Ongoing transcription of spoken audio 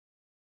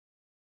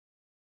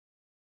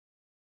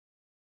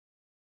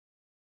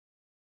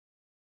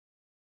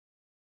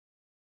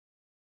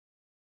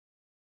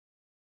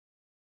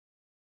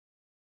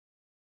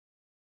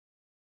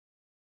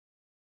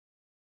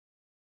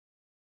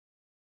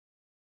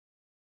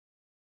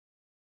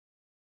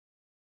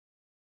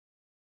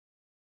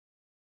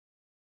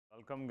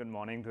Welcome. Good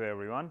morning to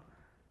everyone.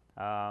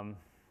 So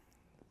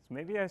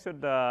maybe I should,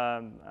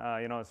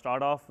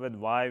 start off with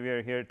why we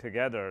are here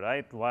together,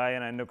 right? Why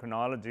an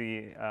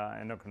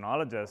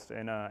endocrinologist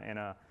in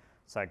a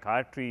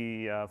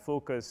psychiatry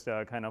focused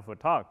kind of a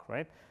talk,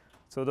 right?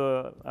 So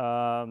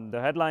the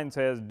headline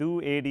says,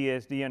 "Do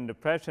ADHD and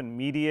depression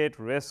mediate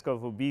risk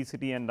of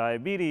obesity and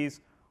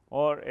diabetes,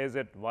 or is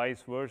it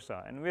vice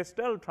versa?" And we're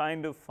still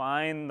trying to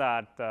find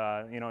that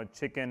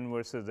chicken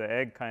versus the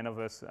egg kind of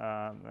a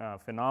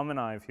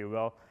phenomena, if you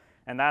will,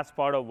 and that's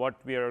part of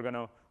what we are going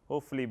to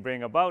hopefully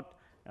bring about,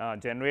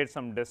 generate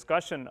some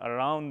discussion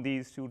around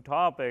these two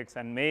topics,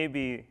 and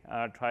maybe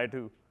try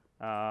to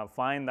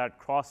find that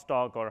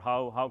crosstalk, or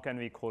how can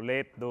we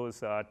collate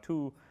those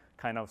two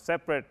kind of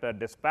separate,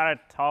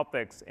 disparate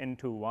topics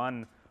into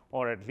one,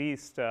 or at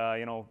least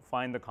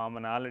find the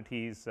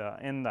commonalities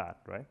in that,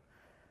 right?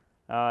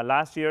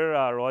 Last year,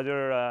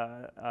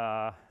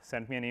 Roger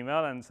sent me an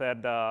email and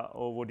said,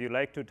 "Oh, would you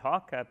like to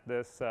talk at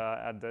this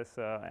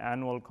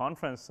annual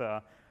conference?"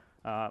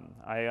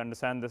 I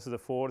understand this is the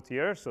 4th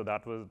year, so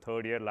that was the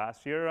 3rd year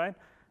last year, right?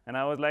 And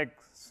I was like,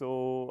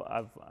 so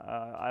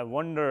I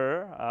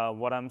wonder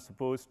what I'm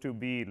supposed to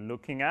be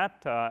looking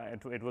at.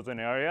 It was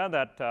an area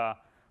that,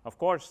 of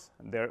course,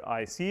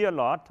 I see a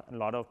lot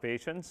of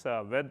patients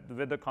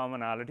with the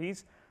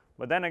commonalities,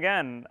 but then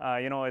again,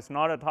 it's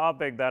not a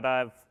topic that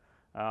I've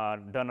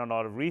done a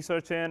lot of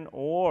research in,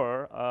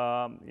 or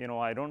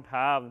I don't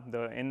have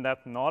the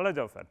in-depth knowledge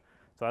of it.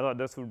 So I thought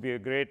this would be a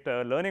great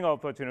learning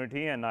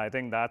opportunity, and I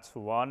think that's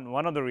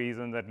one of the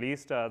reasons, at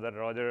least, that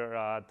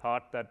Roger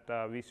thought that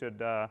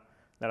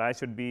that I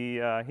should be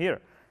here.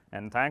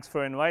 And thanks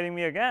for inviting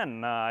me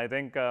again. I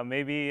think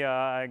maybe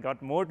I got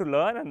more to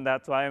learn, and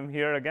that's why I'm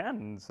here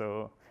again.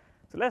 So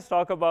let's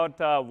talk about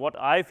what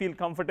I feel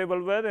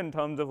comfortable with in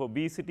terms of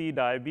obesity,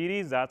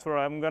 diabetes. That's where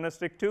I'm going to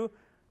stick to.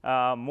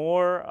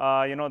 More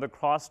the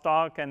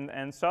crosstalk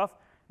and stuff,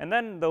 and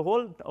then the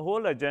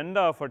whole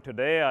agenda for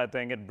today, I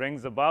think it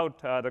brings about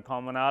the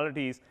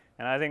commonalities,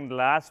 and I think the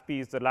last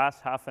piece, the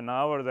last half an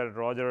hour that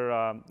Roger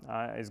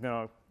is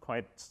going to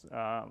quite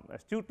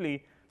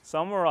astutely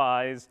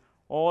summarize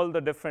all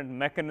the different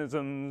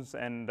mechanisms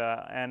and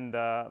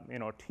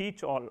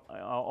teach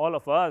all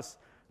of us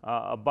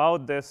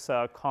about this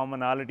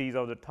commonalities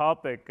of the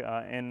topic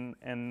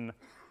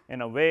in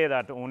a way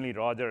that only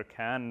Roger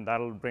can.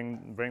 That'll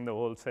bring the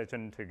whole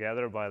session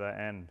together by the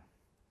end.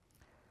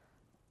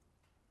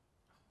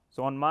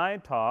 So on my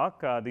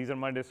talk, these are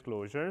my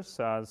disclosures.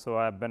 So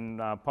I've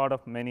been part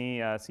of many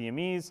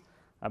CMEs.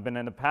 I've been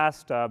in the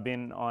past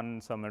been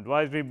on some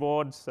advisory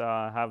boards,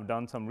 have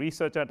done some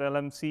research at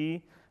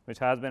LMC, which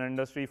has been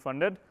industry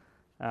funded,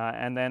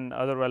 and then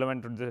other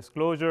relevant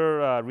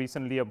disclosure,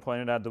 recently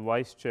appointed as the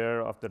Vice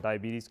Chair of the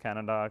Diabetes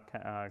Canada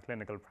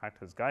Clinical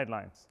Practice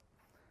Guidelines.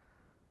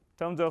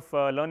 In terms of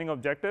learning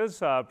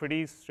objectives,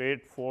 pretty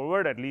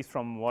straightforward, at least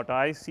from what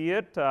I see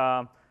it.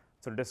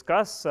 So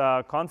discuss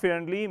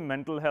confidently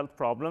mental health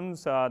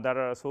problems that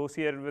are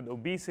associated with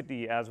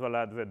obesity as well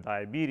as with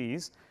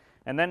diabetes,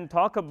 and then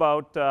talk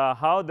about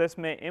how this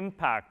may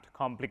impact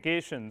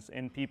complications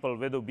in people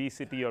with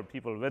obesity or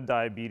people with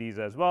diabetes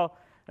as well,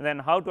 and then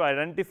how to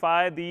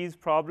identify these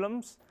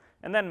problems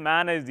and then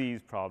manage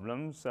these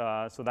problems.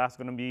 So that's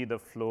going to be the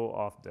flow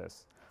of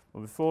this.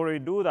 Before we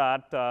do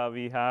that,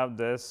 we have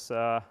this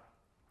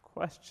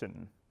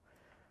question.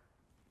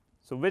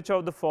 So which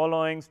of the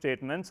following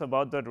statements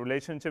about the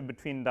relationship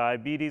between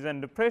diabetes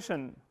and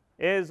depression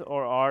is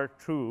or are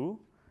true?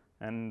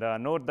 And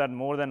note that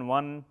more than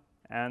one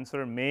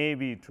answer may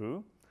be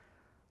true.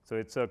 So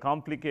it's a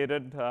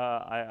complicated,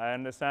 I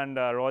understand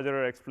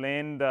Roger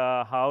explained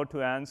how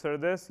to answer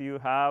this. You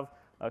have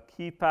a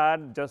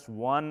keypad, just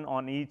one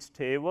on each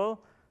table.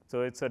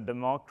 So it's a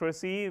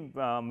democracy.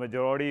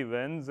 Majority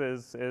wins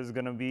is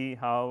going to be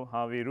how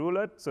we rule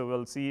it. So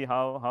we'll see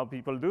how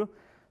people do.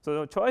 So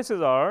the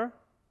choices are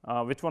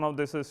which one of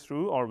this is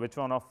true, or which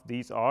one of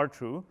these are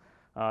true.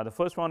 The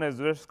first one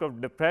is risk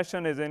of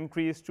depression is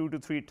increased 2 to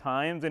 3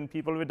 times in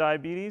people with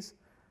diabetes.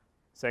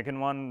 Second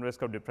one,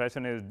 risk of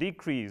depression is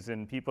decreased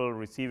in people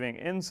receiving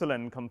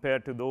insulin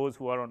compared to those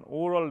who are on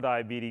oral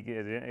diabetic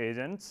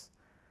agents.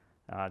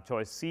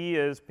 Choice C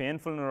is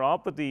painful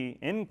neuropathy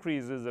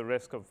increases the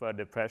risk of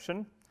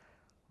depression.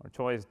 Or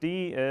choice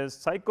D is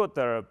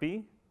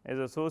psychotherapy is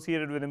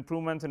associated with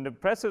improvements in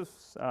depressive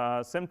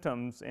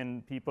symptoms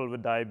in people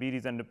with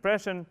diabetes and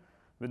depression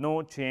with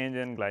no change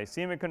in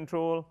glycemic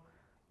control.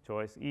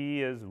 Choice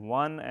E is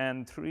 1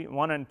 and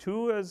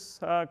 2 is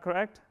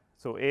correct,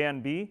 so A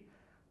and B.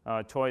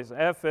 Choice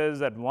F is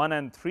that 1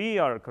 and 3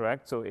 are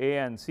correct, so A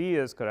and C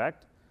is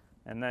correct,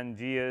 and then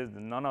G is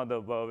none of the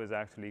above is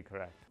actually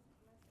correct.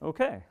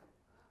 Okay,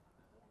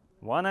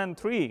 1 and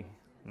 3,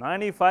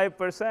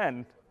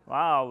 95%.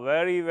 Wow,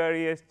 very,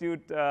 very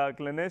astute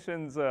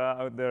clinicians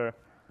out there.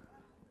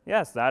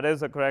 Yes, that is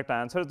the correct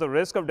answer. The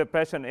risk of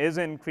depression is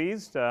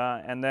increased,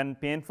 and then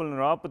painful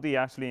neuropathy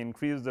actually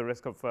increases the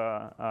risk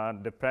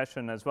of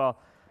depression as well.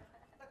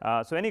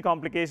 So any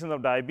complications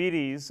of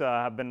diabetes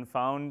have been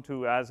found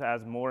to, as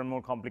more and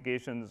more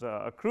complications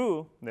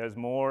accrue, there's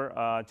more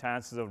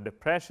chances of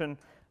depression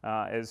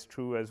is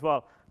true as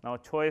well. Now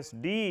choice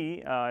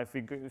D, if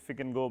we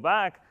can go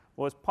back,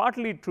 was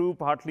partly true,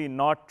 partly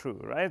not true,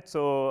 right?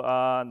 So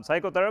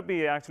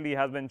psychotherapy actually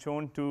has been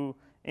shown to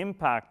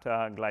impact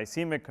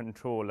glycemic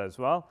control as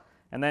well.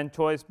 And then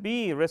choice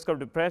B, risk of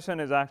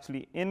depression is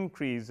actually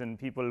increased in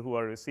people who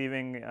are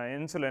receiving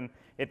insulin.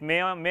 It may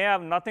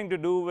have nothing to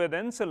do with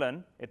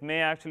insulin. It may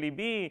actually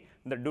be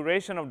the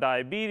duration of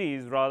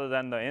diabetes rather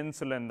than the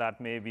insulin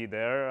that may be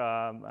there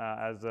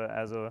as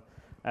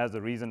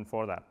a reason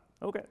for that.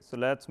 Okay, so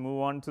let's move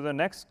on to the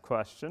next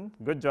question.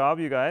 Good job,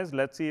 you guys.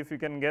 Let's see if you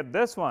can get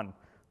this one.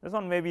 This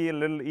one may be a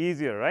little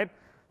easier, right?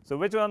 So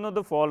which one of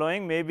the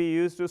following may be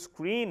used to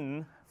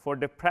screen for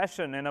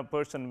depression in a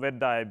person with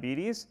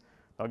diabetes?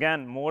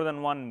 Again, more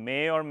than one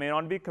may or may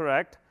not be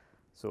correct.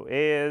 So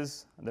A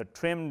is the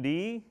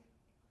TRIM-D,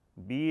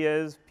 B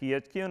is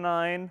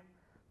PHQ-9,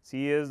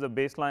 C is the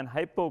baseline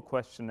hypo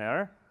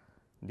questionnaire,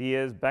 D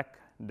is Beck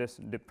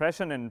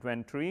depression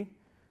inventory,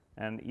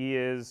 and E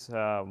is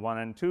 1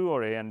 and 2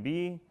 or A and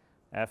B,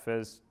 F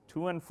is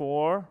 2 and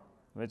 4,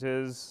 which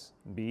is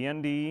B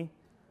and D,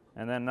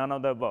 and then none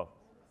of the above.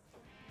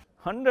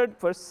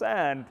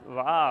 100%,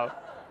 wow.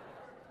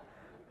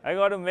 I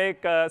got to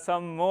make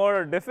some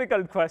more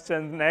difficult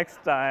questions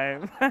next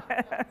time.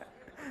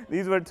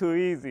 These were too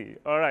easy.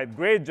 All right,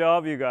 great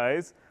job, you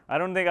guys. I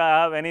don't think I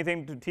have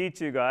anything to teach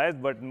you guys,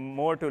 but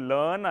more to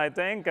learn, I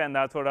think, and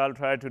that's what I'll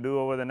try to do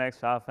over the next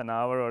half an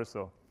hour or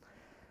so.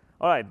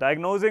 All right,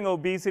 diagnosing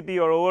obesity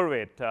or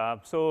overweight.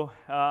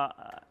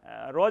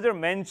 Roger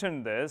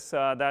mentioned this,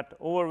 that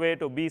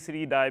overweight,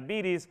 obesity,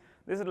 diabetes,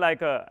 this is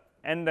like a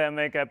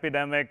endemic,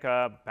 epidemic,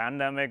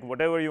 pandemic,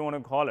 whatever you want to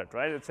call it,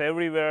 right? It's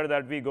everywhere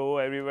that we go,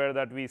 everywhere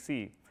that we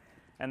see.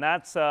 And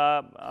that's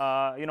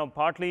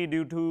partly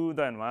due to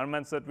the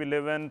environments that we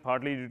live in,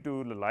 partly due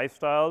to the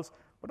lifestyles,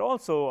 but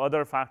also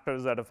other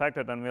factors that affect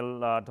it, and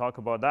we'll talk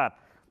about that.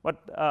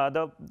 But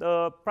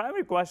the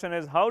primary question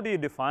is, how do you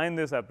define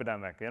this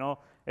epidemic?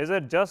 Is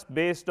it just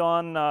based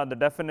on the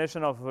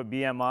definition of a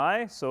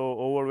BMI, so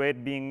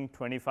overweight being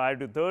 25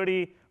 to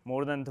 30,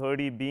 more than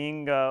 30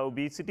 being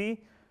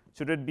obesity?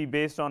 Should it be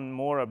based on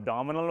more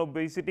abdominal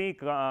obesity,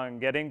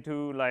 getting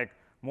to like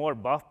more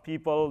buff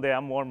people, they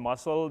have more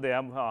muscle, they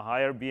have a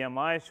higher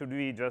BMI? Should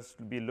we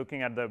just be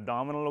looking at the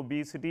abdominal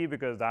obesity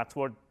because that's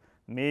what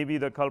may be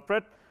the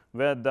culprit?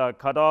 With the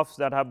cutoffs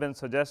that have been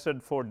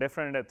suggested for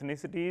different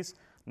ethnicities,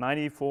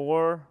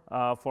 94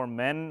 for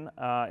men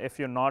if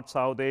you're not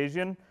South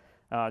Asian,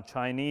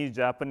 Chinese,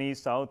 Japanese,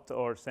 South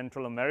or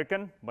Central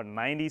American, but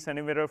 90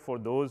 centimeter for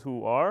those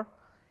who are.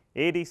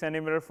 80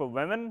 centimeter for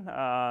women,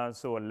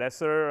 so a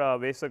lesser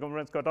waist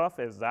circumference cutoff.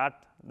 Is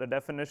that the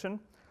definition?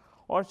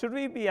 Or should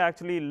we be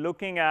actually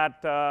looking at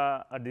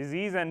a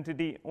disease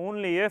entity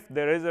only if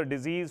there is a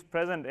disease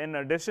present in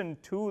addition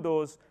to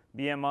those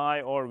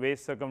BMI or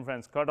waist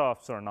circumference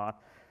cutoffs or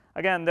not?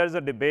 Again, there's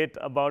a debate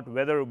about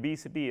whether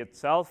obesity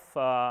itself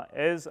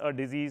is a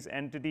disease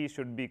entity,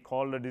 should be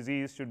called a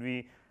disease, should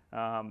we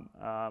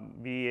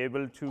be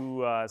able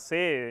to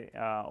say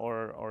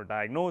or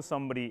diagnose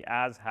somebody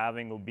as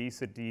having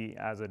obesity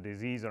as a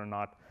disease or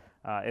not,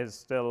 is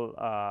still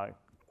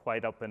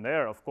quite up in the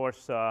air. Of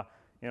course,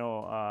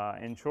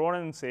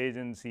 insurance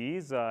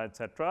agencies,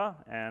 etc.,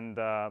 and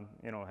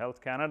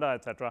Health Canada,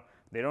 etc.,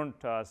 they don't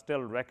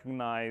still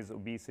recognize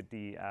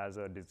obesity as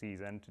a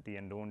disease entity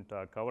and don't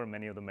cover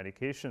many of the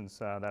medications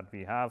that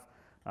we have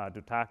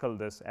to tackle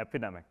this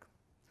epidemic.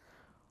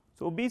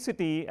 So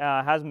obesity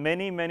has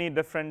many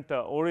different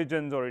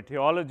origins or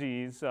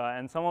etiologies,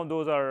 and some of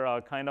those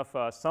are kind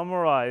of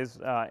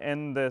summarized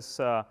in this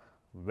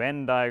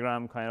Venn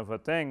diagram kind of a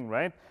thing,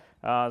 right?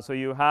 So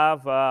you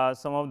have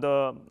some of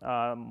the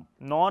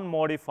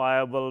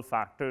non-modifiable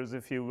factors,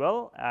 if you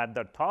will, at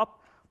the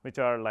top, which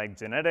are like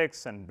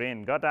genetics and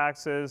brain-gut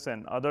axis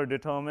and other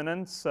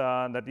determinants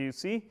that you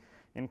see,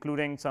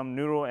 including some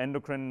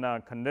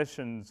neuroendocrine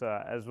conditions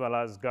as well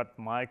as gut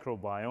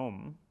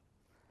microbiome.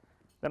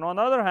 Then on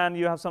the other hand,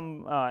 you have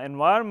some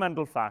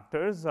environmental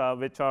factors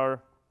which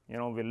are,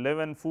 we live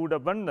in food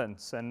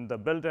abundance, and the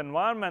built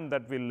environment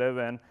that we live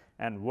in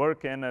and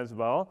work in as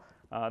well.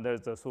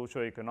 There's the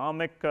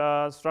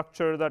socioeconomic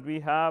structure that we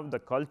have, the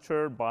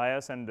culture,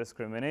 bias, and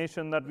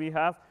discrimination that we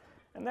have,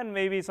 and then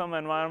maybe some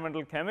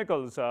environmental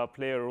chemicals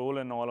play a role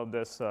in all of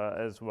this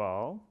as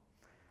well.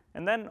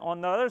 And then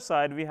on the other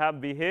side, we have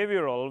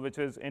behavioral, which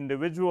is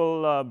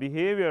individual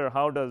behavior.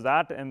 How does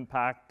that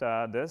impact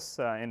this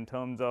in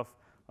terms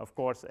of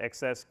course,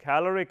 excess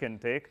caloric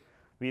intake?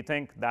 We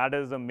think that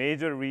is the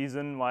major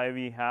reason why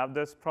we have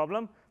this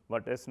problem,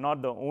 but it's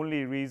not the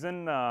only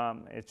reason.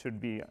 It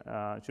should be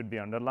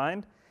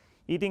underlined.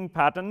 Eating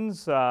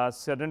patterns,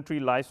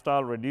 sedentary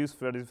lifestyle, reduced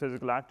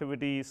physical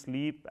activity,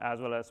 sleep, as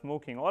well as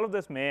smoking. All of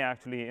this may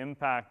actually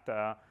impact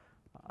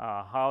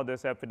how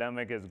this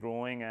epidemic is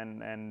growing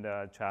and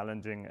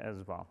challenging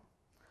as well.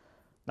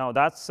 Now,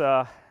 that's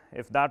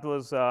if that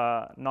was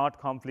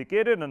not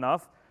complicated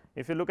enough,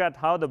 if you look at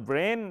how the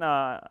brain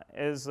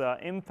is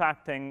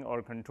impacting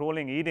or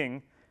controlling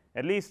eating,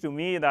 at least to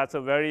me, that's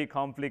a very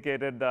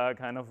complicated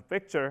kind of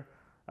picture.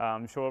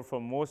 I'm sure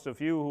for most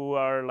of you who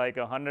are like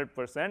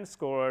 100%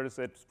 scorers,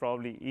 it's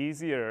probably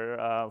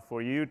easier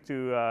for you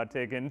to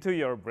take into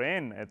your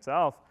brain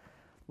itself.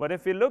 But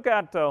if you look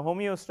at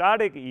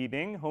homeostatic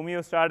eating,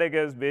 homeostatic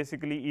is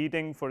basically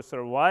eating for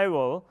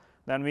survival.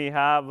 Then we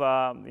have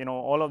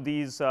all of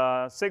these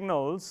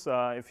signals,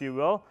 if you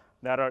will,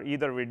 that are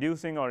either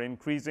reducing or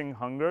increasing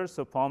hunger.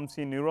 So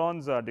POMC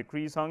neurons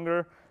decrease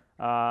hunger.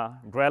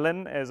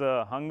 Ghrelin is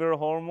a hunger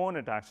hormone.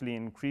 It actually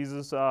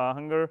increases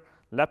hunger.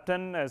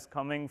 Leptin is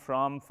coming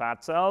from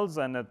fat cells,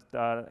 and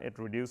it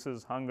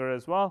reduces hunger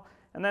as well.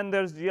 And then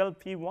there's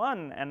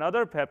GLP-1 and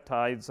other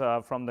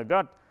peptides from the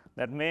gut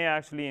that may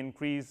actually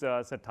increase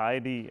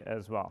satiety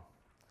as well.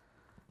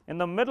 In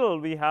the middle,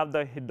 we have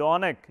the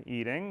hedonic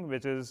eating,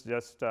 which is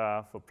just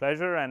for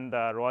pleasure, and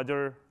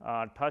Roger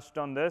touched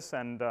on this,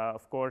 and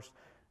of course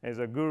is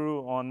a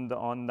guru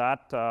on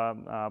that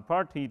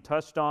part. He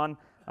touched on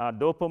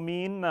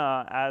dopamine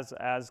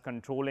as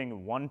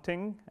controlling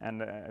wanting,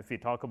 and if we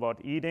talk about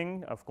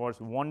eating, of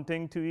course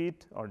wanting to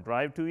eat or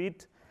drive to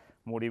eat,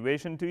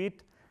 motivation to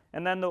eat.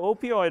 And then the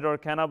opioid or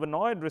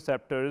cannabinoid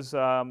receptors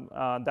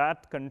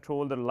that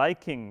control the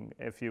liking,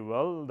 if you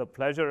will, the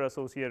pleasure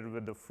associated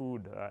with the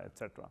food,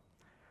 etc.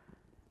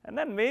 And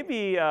then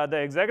maybe the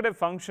executive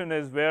function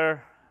is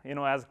where,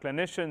 as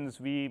clinicians,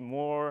 we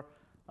more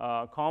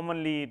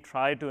commonly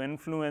try to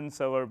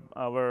influence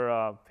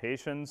our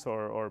patients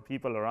or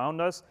people around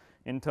us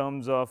in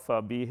terms of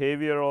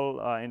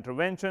behavioral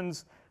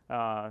interventions.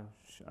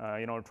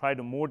 Try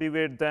to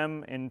motivate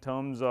them in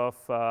terms of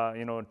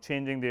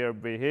changing their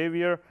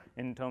behavior,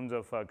 in terms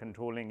of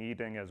controlling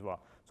eating as well.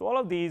 So all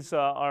of these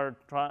are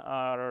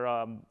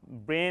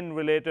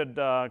brain-related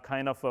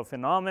kind of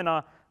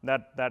phenomena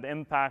that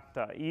impact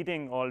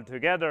eating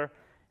altogether.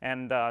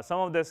 And some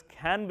of this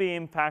can be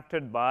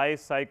impacted by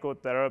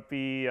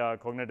psychotherapy,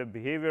 cognitive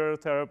behavioral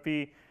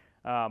therapy.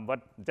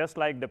 But just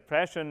like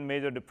depression,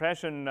 major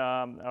depression,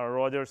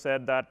 Roger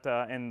said that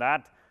in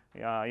that,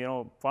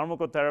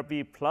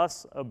 pharmacotherapy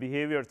plus a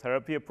behavior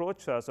therapy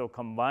approach, so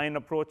combined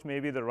approach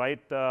may be the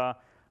right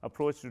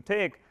approach to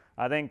take.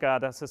 I think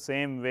that's the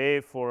same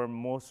way for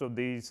most of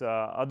these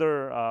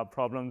other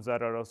problems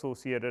that are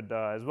associated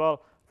as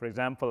well. For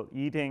example,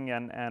 eating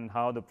and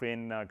how the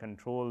brain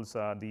controls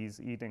these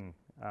eating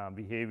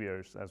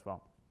behaviors as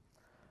well.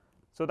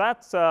 So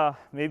that's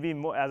maybe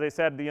more, as I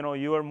said,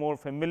 you are more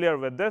familiar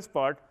with this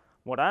part.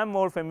 What I'm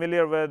more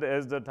familiar with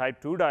is the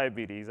type 2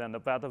 diabetes and the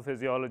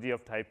pathophysiology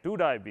of type 2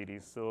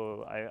 diabetes.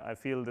 So I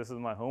feel this is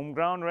my home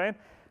ground, right?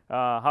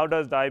 How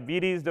does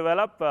diabetes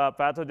develop?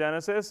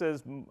 Pathogenesis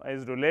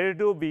is related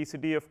to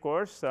obesity, of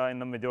course, in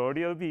the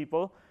majority of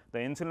people. The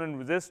insulin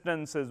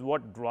resistance is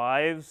what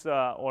drives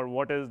or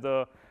what is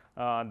the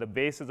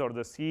basis or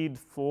the seed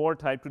for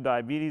type 2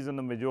 diabetes in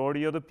the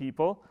majority of the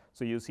people.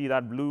 So you see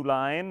that blue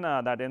line,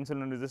 that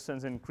insulin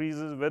resistance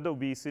increases with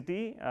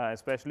obesity,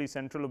 especially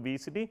central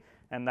obesity,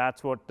 and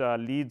that's what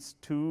leads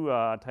to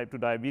type 2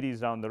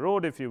 diabetes down the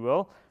road, if you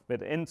will,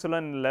 with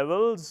insulin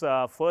levels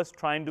first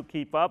trying to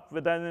keep up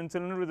with that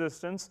insulin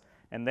resistance,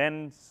 and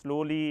then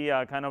slowly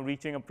kind of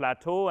reaching a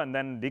plateau and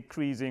then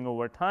decreasing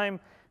over time.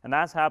 And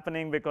that's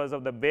happening because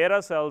of the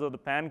beta cells of the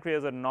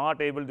pancreas are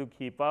not able to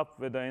keep up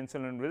with the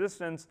insulin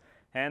resistance.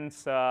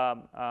 Hence,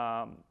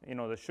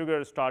 the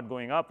sugars start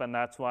going up, and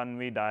that's when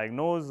we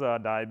diagnose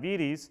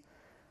diabetes.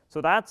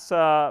 So that's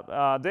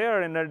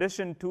there in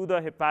addition to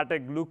the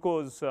hepatic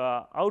glucose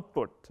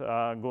output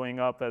going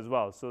up as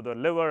well. So the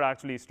liver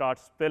actually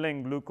starts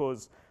spilling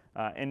glucose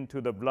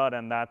into the blood,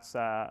 and that's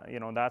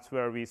that's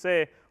where we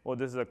say, oh,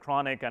 this is a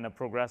chronic and a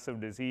progressive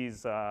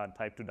disease,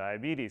 type 2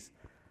 diabetes.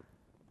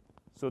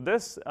 So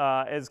this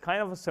is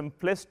kind of a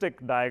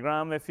simplistic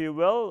diagram, if you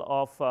will,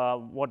 of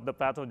what the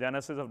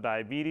pathogenesis of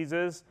diabetes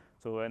is.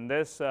 So in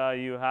this,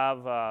 you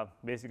have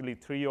basically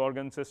 3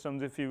 organ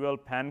systems, if you will.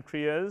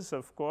 Pancreas,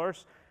 of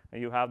course.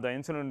 You have the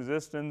insulin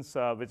resistance,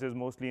 which is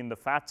mostly in the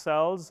fat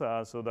cells,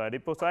 so the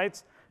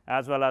adipocytes,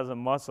 as well as the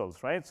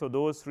muscles, right? So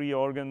those 3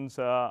 organs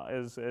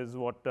is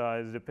what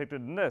is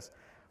depicted in this.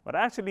 But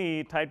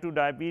actually, type 2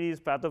 diabetes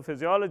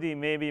pathophysiology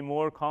may be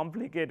more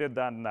complicated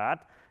than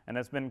that, and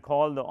it's been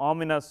called the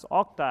ominous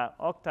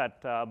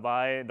octet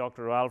by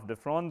Dr. Ralph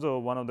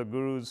DeFronzo, one of the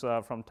gurus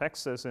from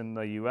Texas in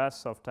the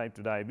US of type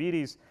 2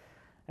 diabetes.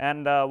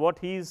 And what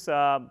he's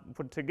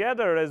put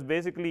together is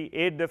basically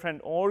 8 different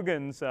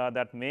organs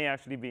that may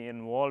actually be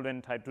involved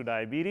in type 2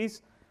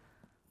 diabetes.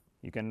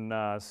 You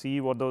can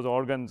see what those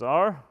organs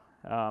are.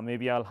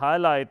 Maybe I'll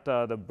highlight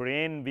the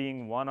brain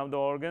being one of the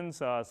organs.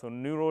 So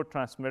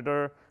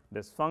neurotransmitter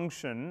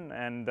dysfunction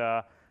and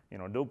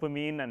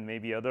dopamine and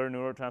maybe other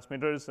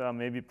neurotransmitters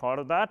may be part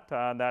of that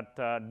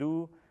that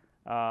do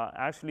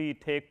actually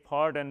take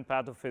part in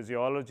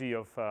pathophysiology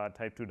of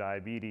type 2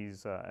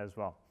 diabetes as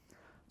well.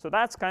 So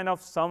that's kind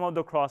of some of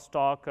the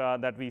crosstalk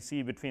that we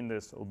see between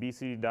this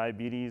obesity,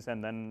 diabetes,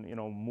 and then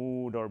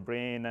mood or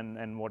brain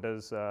and what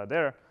is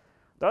there.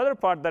 The other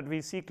part that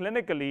we see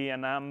clinically,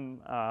 and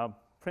I'm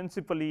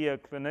principally a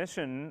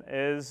clinician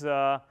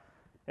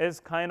is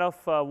kind of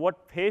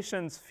what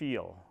patients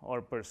feel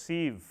or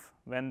perceive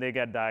when they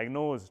get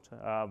diagnosed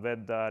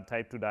with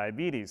type 2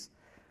 diabetes.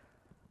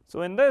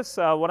 So in this,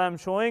 what I'm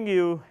showing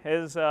you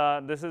is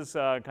this is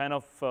kind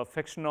of a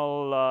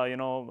fictional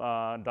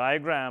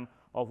diagram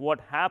of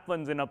what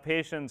happens in a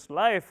patient's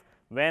life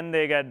when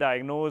they get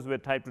diagnosed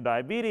with type 2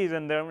 diabetes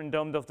and in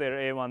terms of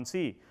their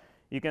A1C.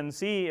 You can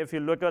see if you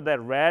look at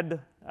that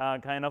red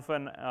kind of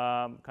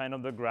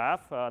the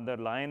graph, the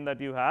line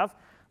that you have,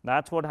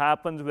 that's what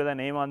happens with an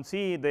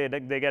A1C.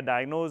 They get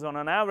diagnosed on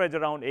an average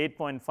around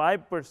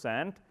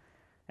 8.5%,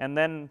 and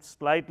then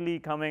slightly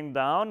coming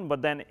down,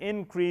 but then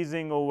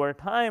increasing over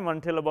time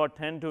until about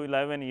 10 to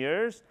 11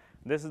 years.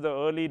 This is the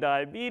early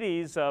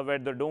diabetes where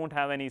they don't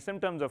have any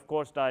symptoms. Of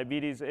course,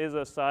 diabetes is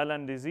a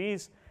silent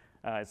disease.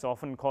 It's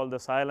often called the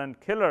silent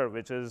killer,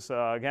 which is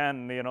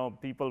again,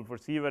 people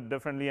perceive it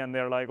differently, and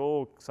they're like,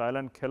 oh,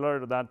 silent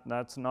killer,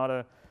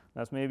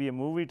 that's maybe a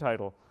movie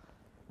title.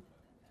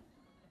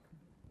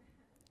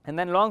 And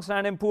then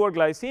long-standing poor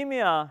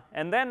glycemia,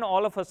 and then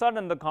all of a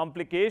sudden the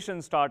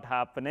complications start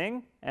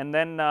happening, and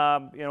then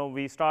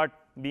we start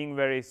being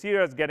very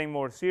serious, getting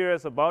more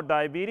serious about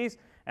diabetes,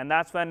 and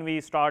that's when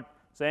we start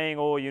saying,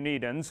 oh, you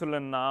need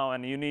insulin now,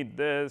 and you need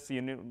this,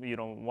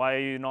 why are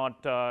you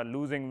not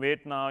losing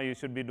weight now, you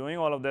should be doing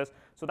all of this.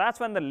 So that's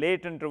when the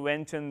late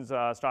interventions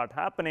start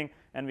happening,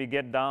 and we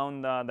get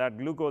down that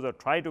glucose, or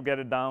try to get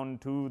it down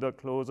to the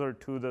closer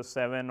to the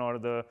 7 or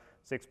the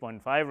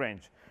 6.5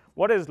 range.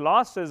 What is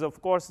lost is,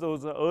 of course,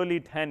 those early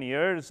 10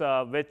 years,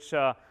 which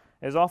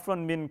has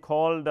often been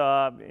called,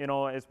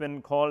 it's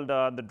been called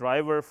the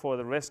driver for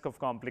the risk of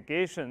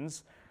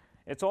complications.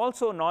 It's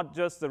also not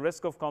just the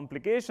risk of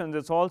complications,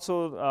 it's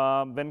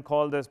also been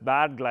called this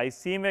bad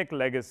glycemic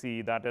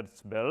legacy that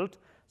it's built.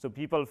 So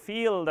people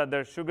feel that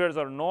their sugars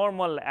are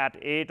normal at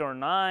 8 or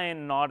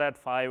 9, not at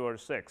 5 or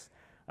 6.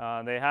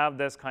 They have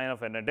this kind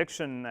of an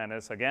addiction, and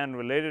it's again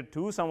related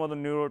to some of the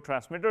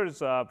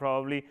neurotransmitters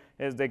probably,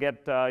 is they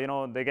get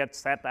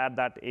set at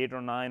that 8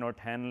 or 9 or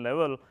 10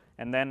 level,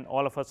 and then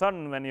all of a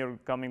sudden when you're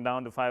coming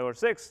down to 5 or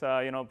 6,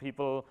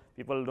 people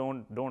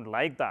don't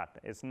like that.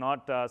 It's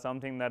not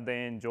something that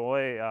they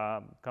enjoy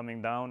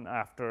coming down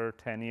after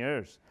 10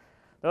 years.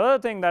 The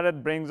other thing that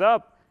it brings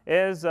up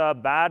is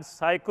bad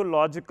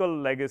psychological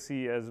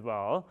legacy as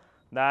well.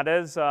 That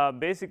is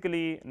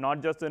basically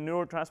not just the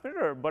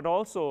neurotransmitter, but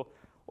also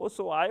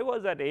I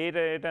was at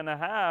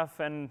 8.5,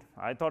 and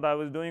I thought I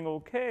was doing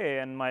okay,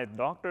 and my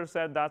doctor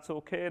said that's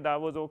okay, that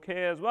was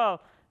okay as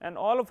well. And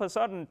all of a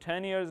sudden,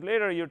 10 years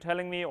later, you're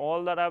telling me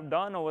all that I've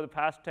done over the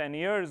past 10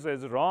 years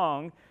is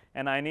wrong,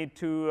 and I needed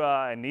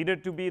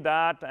to be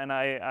that, and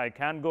I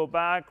can't go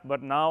back,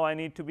 but now I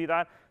need to be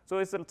that. So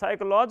it's a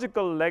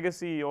psychological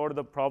legacy or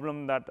the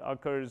problem that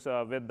occurs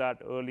with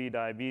that early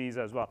diabetes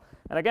as well.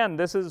 And again,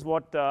 this is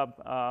what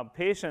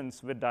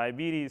patients with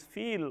diabetes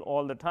feel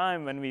all the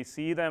time when we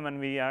see them and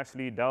we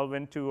actually delve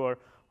into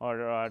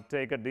or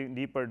take a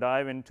deeper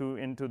dive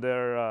into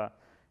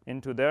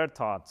their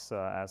thoughts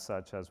as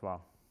such as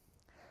well.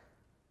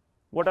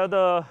 What do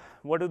the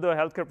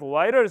healthcare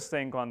providers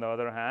think, on the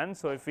other hand?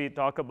 So if we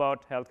talk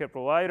about healthcare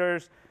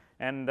providers,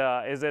 and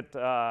is it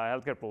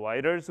healthcare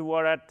providers who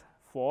are at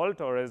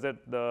fault, or is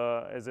it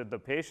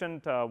the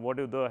patient? What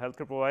do the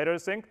healthcare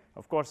providers think?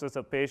 Of course, it's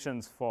a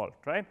patient's fault,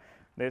 right?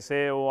 They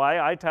say, oh,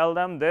 I tell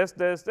them this,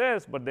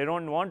 but they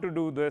don't want to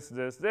do this,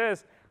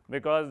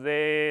 because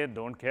they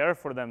don't care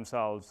for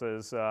themselves,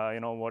 is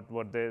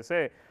what they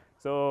say.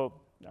 So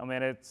I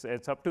mean,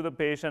 it's up to the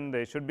patient.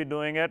 They should be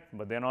doing it,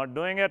 but they're not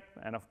doing it,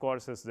 and of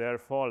course it's their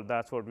fault.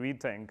 That's what we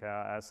think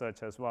as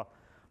such as well.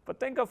 But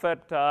think of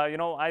it,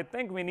 I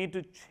think we need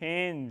to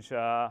change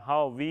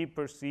how we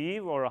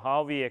perceive, or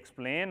how we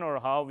explain, or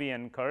how we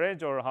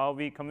encourage, or how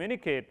we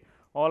communicate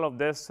all of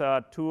this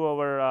to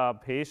our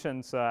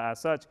patients as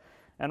such.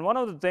 And one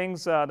of the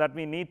things that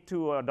we need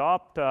to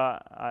adopt, I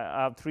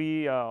have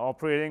 3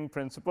 operating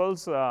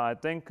principles. I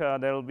think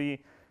there will be,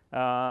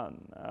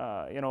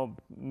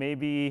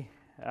 maybe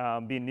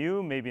be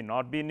new, maybe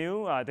not be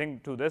new. I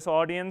think to this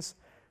audience,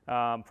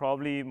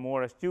 probably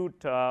more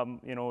astute,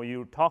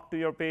 you talk to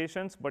your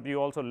patients, but you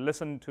also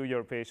listen to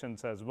your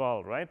patients as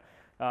well, right?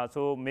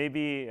 So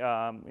maybe,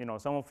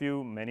 some of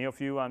you, many of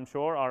you, I'm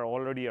sure, are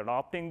already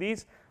adopting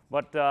these,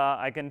 but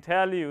I can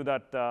tell you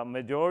that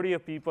majority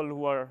of people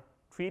who are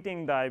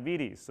treating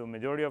diabetes, so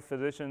majority of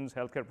physicians,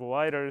 healthcare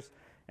providers,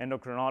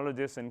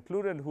 endocrinologists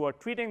included, who are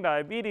treating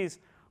diabetes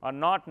are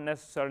not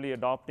necessarily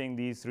adopting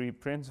these 3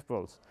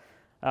 principles.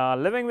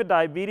 Living with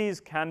diabetes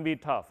can be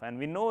tough, and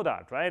we know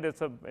that, right?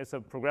 It's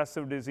a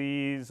progressive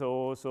disease,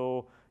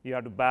 so you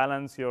have to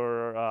balance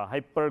your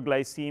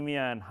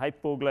hyperglycemia and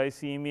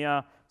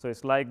hypoglycemia. So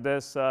it's like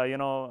this,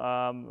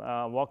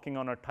 walking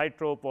on a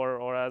tightrope,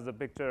 or as the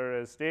picture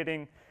is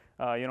stating,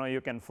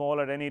 you can fall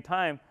at any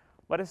time.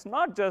 But it's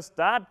not just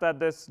that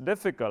is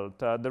difficult.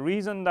 The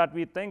reason that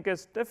we think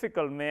is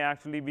difficult may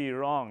actually be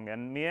wrong,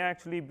 and may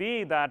actually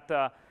be that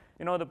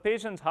the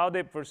patients, how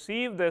they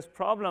perceive this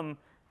problem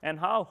and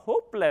how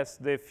hopeless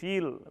they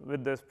feel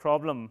with this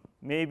problem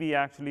may be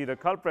actually the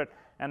culprit.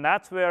 And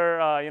that's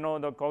where you know,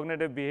 the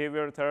cognitive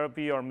behavior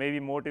therapy or maybe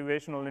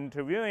motivational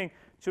interviewing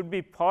should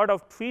be part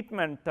of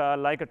treatment,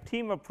 like a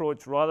team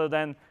approach, rather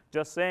than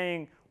just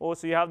saying, oh,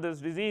 so you have this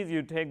disease,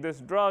 you take this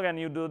drug and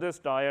you do this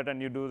diet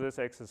and you do this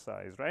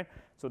exercise, right?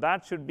 So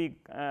that should be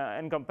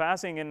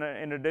encompassing in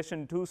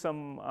addition to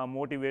some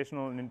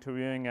motivational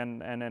interviewing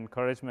and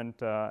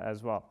encouragement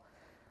as well.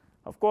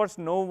 Of course,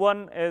 no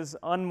one is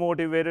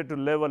unmotivated to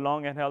live a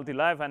long and healthy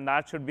life, and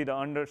that should be the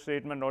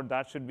understatement, or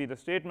that should be the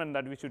statement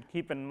that we should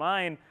keep in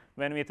mind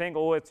when we think,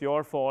 oh, it's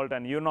your fault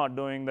and you're not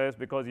doing this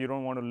because you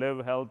don't want to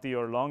live healthy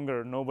or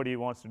longer. Nobody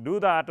wants to do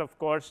that, of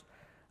course.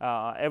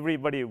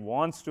 Everybody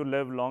wants to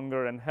live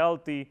longer and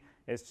healthy.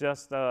 It's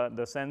just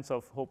the sense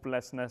of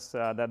hopelessness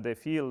that they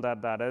feel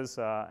that is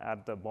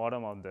at the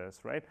bottom of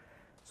this, right?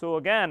 So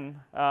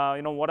again,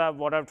 you know, what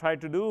I've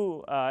tried to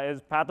do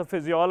is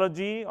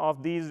pathophysiology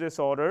of these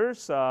disorders.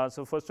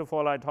 So first of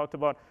all, I talked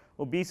about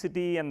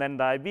obesity and then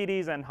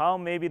diabetes and how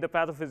maybe the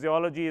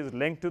pathophysiology is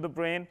linked to the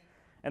brain.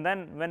 And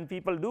then when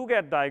people do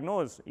get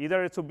diagnosed,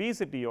 either it's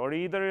obesity or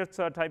either it's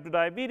type 2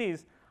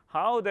 diabetes,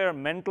 how their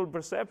mental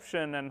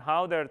perception and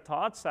how their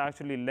thoughts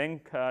actually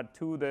link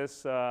to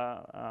this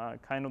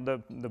kind of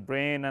the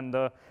brain and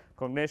the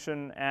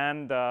cognition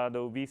and the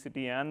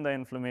obesity and the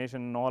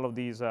inflammation and all of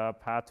these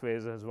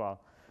pathways as well.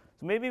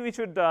 So maybe we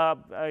should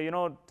you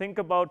know, think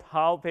about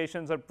how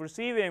patients are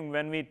perceiving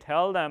when we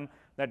tell them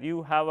that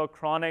you have a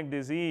chronic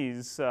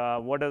disease.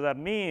 What does that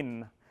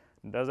mean?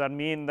 Does that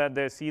mean that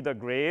they see the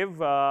grave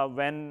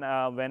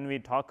when we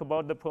talk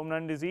about the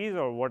permanent disease,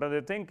 or what are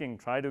they thinking?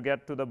 Try to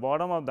get to the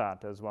bottom of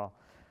that as well.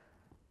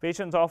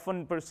 Patients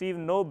often perceive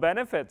no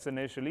benefits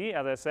initially.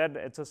 As I said,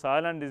 it's a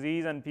silent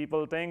disease and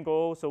people think,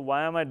 oh, so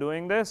why am I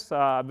doing this?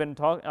 I've been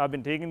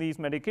taking these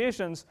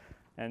medications,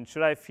 and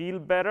should I feel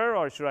better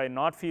or should I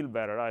not feel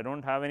better? I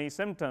don't have any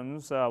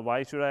symptoms.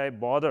 Why should I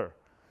bother?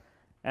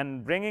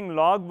 And bringing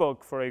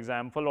logbook, for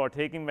example, or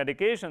taking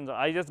medications,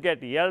 I just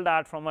get yelled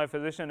at from my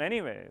physician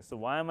anyway. So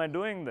why am I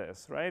doing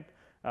this, right?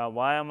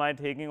 Why am I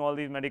taking all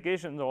these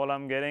medications? All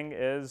I'm getting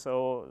is,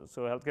 so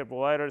healthcare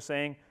providers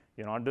saying,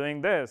 you're not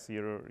doing this,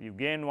 you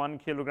gained 1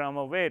 kilogram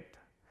of weight.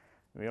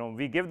 You know,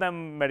 we give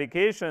them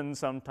medications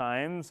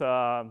sometimes,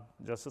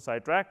 just to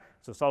sidetrack,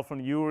 so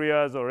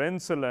sulfonylureas or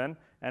insulin,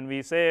 and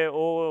we say,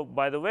 oh,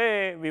 by the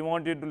way, we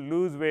want you to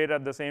lose weight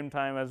at the same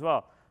time as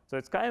well. So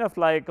it's kind of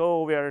like,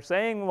 oh, we are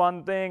saying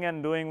one thing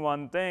and doing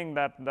one thing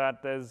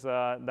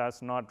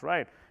that's not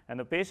right. And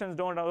the patients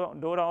don't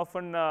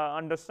often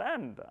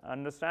understand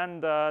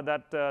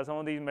that some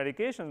of these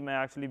medications may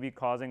actually be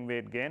causing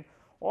weight gain,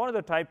 or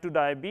the type 2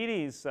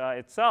 diabetes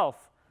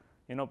itself.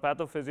 You know,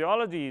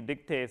 pathophysiology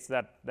dictates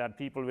that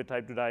people with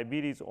type 2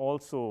 diabetes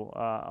also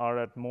are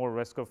at more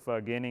risk of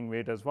gaining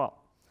weight as well.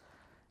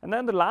 And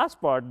then the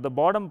last part, the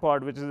bottom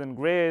part, which is in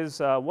gray,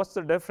 is what's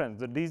the difference?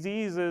 The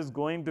disease is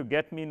going to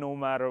get me no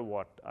matter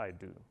what I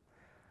do.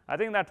 I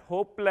think that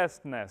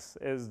hopelessness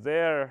is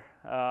there,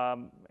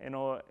 you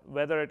know,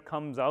 whether it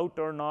comes out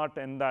or not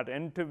in that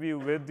interview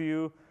with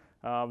you,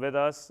 with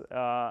us,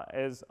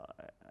 is,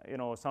 you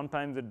know,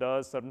 sometimes it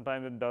does,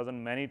 sometimes it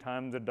doesn't, many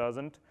times it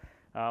doesn't.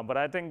 But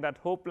I think that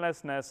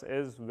hopelessness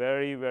is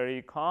very,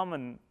 very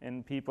common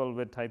in people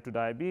with type 2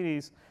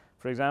 diabetes.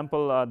 For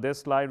example,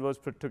 this slide was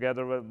put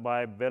together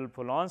by Bill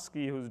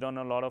Polonsky, who's done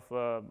a lot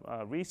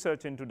of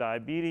research into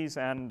diabetes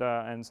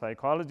and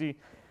psychology.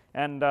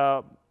 And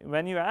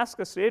when you ask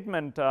a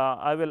statement,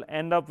 I will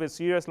end up with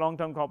serious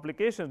long-term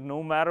complications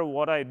no matter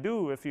what I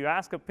do. If you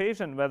ask a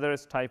patient whether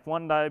it's type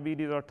 1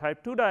 diabetes or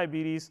type 2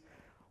 diabetes,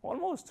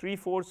 almost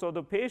 3/4 of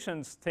the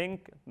patients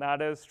think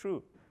that is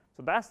true.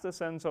 So that's the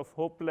sense of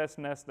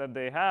hopelessness that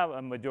they have,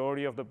 a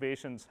majority of the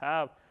patients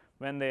have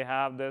when they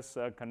have this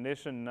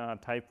condition,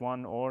 type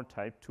 1 or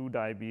type 2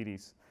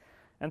 diabetes.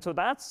 And so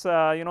that's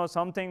you know,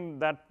 something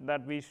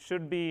that we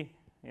should be,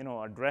 you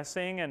know,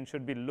 addressing and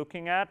should be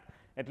looking at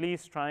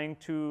least trying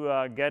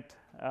to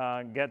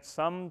get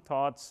some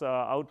thoughts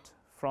out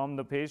from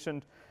the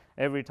patient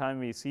every time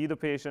we see the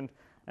patient.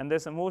 And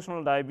this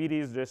emotional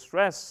diabetes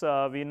distress,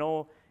 we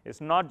know,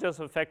 is not just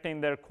affecting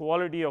their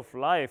quality of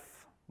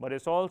life, but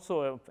it's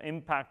also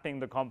impacting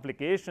the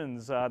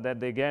complications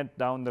that they get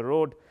down the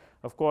road.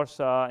 Of course,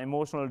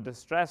 emotional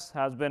distress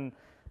has been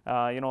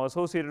you know,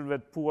 associated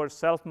with poor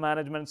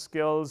self-management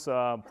skills,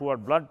 poor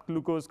blood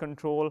glucose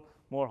control,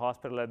 more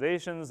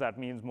hospitalizations. That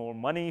means more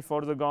money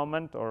for the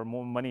government, or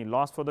more money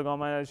lost for the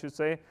government, I should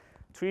say.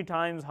 3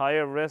 times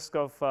higher risk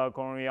of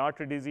coronary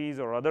artery disease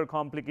or other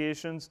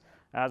complications,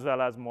 as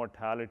well as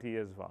mortality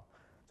as well.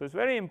 So it's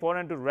very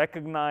important to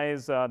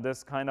recognize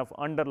this kind of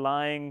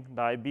underlying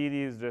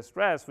diabetes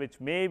distress,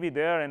 which may be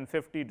there in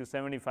 50 to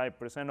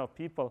 75% of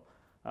people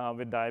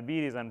with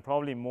diabetes, and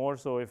probably more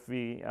so if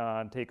we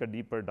take a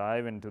deeper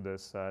dive into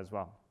this as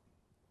well.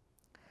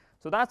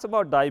 So that's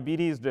about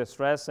diabetes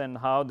distress and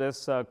how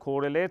this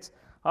correlates.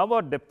 How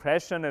about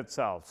depression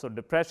itself? So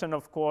depression,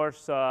 of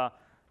course,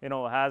 you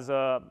know, has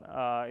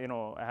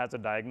a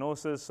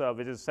diagnosis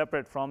which is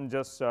separate from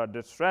just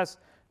distress.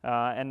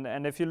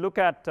 And if you look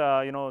at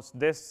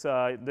this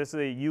is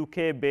a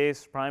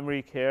UK-based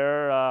primary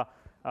care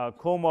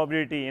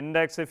comorbidity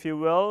index, if you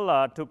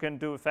will, took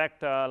into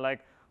effect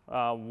like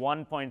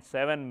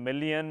 1.7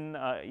 million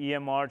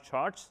EMR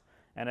charts,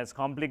 and it's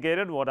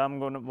complicated. What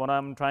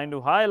I'm trying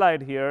to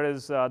highlight here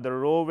is the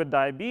row with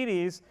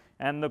diabetes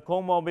and the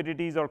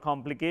comorbidities or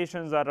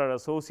complications that are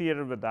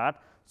associated with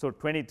that. So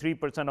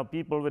 23% of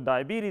people with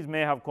diabetes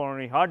may have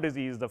coronary heart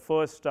disease, the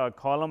first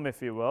column,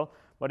 if you will.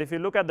 But if you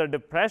look at the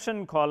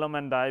depression column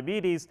and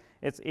diabetes,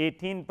 it's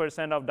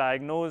 18% of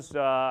diagnosed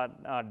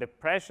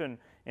depression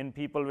in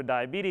people with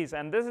diabetes,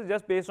 and this is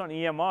just based on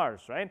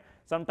EMRs, right?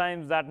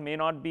 Sometimes that may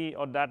not be,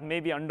 or that may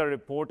be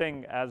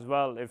underreporting as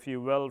well, if you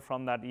will,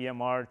 from that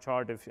EMR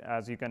chart,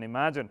 as you can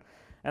imagine.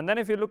 And then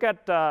if you look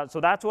at, so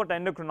that's what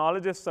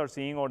endocrinologists are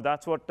seeing, or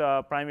that's what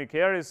primary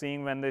care is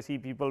seeing when they see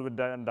people with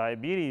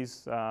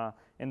diabetes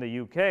in the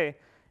UK.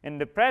 In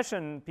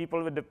depression,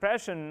 people with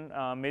depression,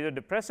 major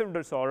depressive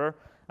disorder,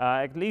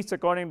 at least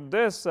according to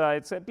this,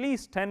 it's at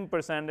least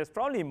 10%. It's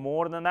probably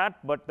more than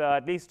that, but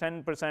at least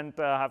 10%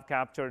 have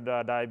captured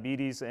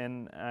diabetes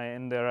in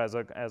there as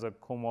a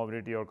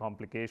comorbidity or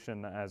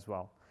complication as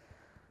well.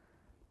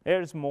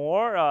 Here's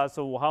more.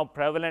 So how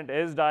prevalent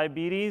is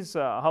diabetes?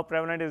 How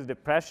prevalent is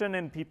depression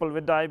in people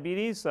with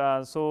diabetes?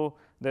 So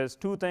there's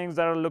two things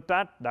that are looked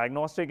at: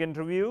 diagnostic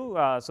interview.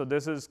 So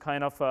this is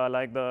kind of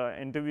like the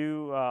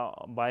interview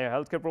by a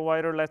healthcare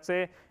provider, let's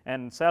say,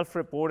 and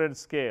self-reported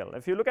scale.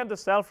 If you look at the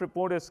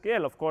self-reported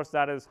scale, of course,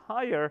 that is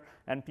higher,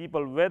 and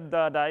people with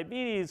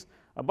diabetes,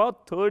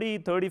 about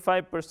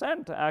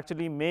 30–35%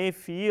 actually may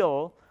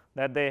feel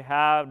that they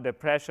have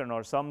depression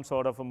or some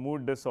sort of a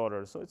mood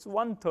disorder. So it's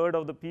 1/3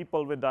 of the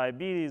people with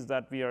diabetes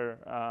that we are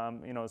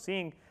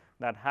seeing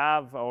that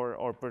have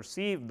or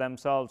perceive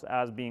themselves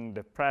as being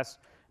depressed,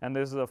 and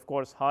this is of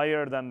course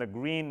higher than the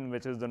green,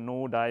 which is the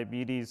no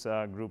diabetes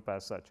group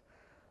as such.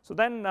 So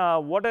then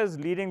what is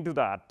leading to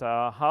that?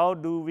 How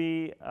do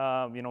we,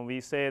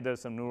 we say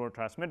there's some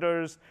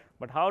neurotransmitters,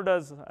 but how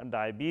does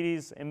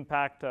diabetes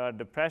impact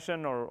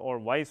depression or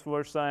vice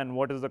versa, and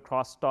what is the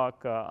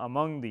crosstalk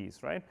among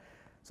these, right?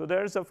 So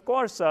there's of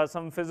course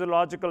some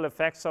physiological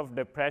effects of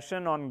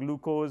depression on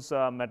glucose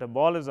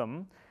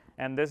metabolism,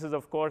 and this is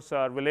of course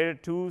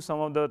related to some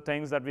of the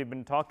things that we've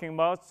been talking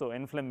about, so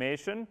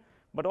inflammation,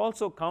 but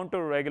also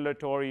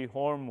counter-regulatory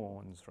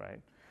hormones, right?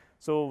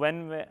 So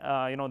when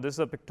this is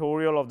a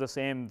pictorial of the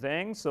same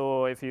thing.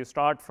 So if you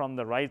start from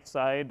the right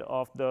side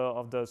of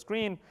the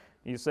screen,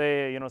 you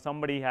say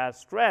somebody has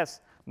stress,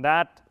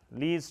 that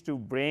leads to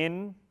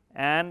brain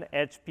and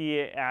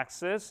HPA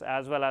axis,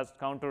 as well as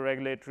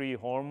counter-regulatory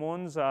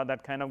hormones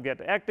that kind of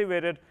get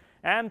activated,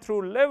 and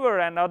through liver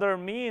and other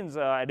means,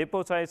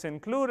 adipocytes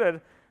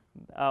included,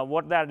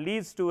 what that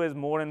leads to is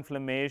more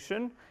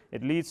inflammation.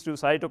 It leads to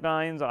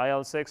cytokines,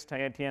 IL-6,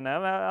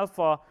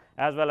 TNF-alpha,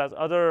 as well as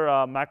other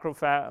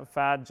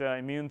macrophage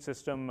immune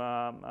system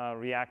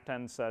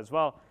reactants as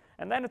well.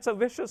 And then it's a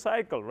vicious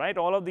cycle, right?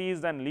 All of these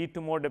then lead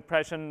to more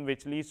depression,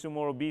 which leads to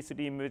more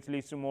obesity, which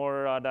leads to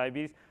more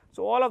diabetes.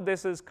 So all of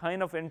this is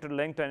kind of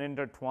interlinked and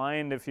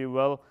intertwined, if you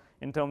will,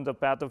 in terms of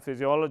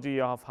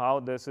pathophysiology of how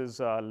this is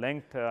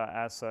linked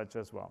as such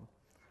as well.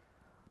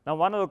 Now,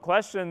 one of the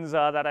questions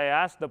that I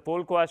asked, the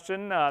poll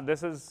question,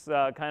 this is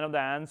kind of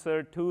the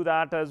answer to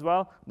that as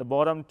well, the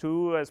bottom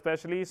two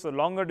especially. So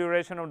longer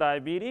duration of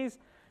diabetes,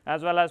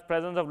 as well as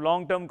presence of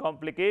long-term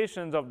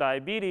complications of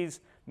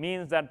diabetes,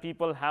 means that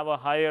people have a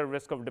higher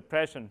risk of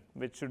depression,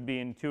 which should be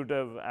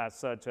intuitive as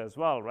such as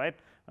well, right?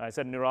 I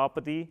said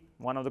neuropathy,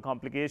 one of the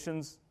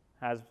complications,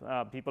 has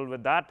people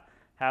with that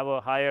have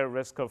a higher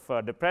risk of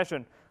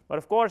depression. But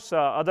of course,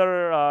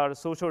 other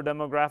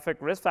socio-demographic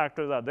risk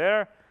factors are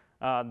there.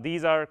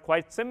 These are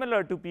quite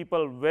similar to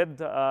people with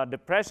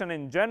depression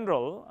in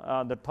general,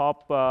 the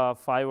top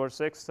 5 or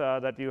 6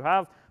 that you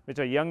have, which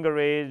are younger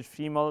age,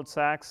 female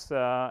sex,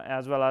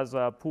 as well as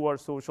poor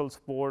social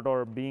support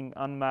or being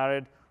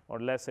unmarried or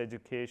less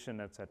education,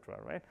 etc.,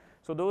 right?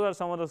 So those are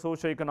some of the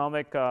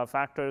socioeconomic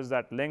factors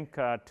that link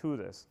to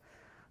this.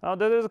 Now,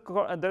 there is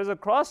a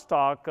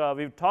crosstalk.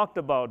 We've talked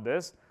about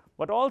this,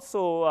 but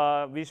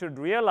also we should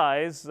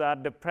realize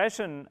that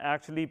depression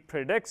actually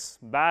predicts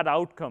bad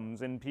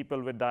outcomes in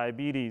people with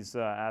diabetes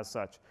as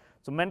such.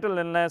 So mental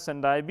illness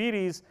and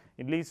diabetes,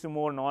 it leads to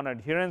more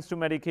non-adherence to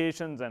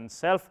medications and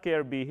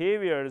self-care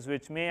behaviors,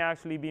 which may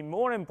actually be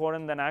more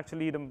important than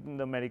actually the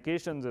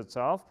medications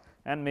itself,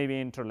 and maybe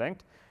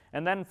interlinked.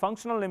 And then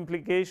functional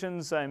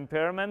implications,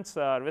 impairments,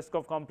 risk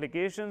of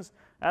complications,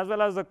 as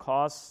well as the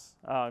costs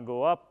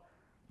go up,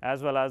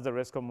 as well as the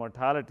risk of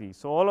mortality.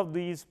 So all of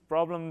these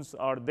problems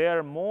are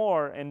there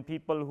more in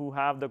people who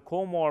have the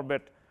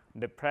comorbid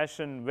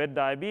depression with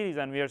diabetes,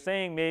 and we are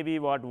saying maybe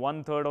what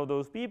 1/3 of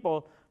those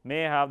people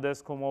may have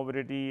this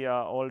comorbidity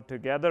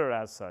altogether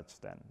as such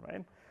then,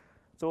 right?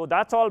 So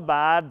that's all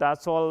bad,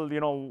 that's all,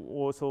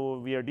 so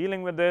we are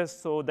dealing with this.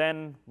 So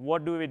then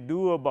what do we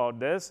do about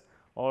this,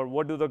 or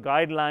what do the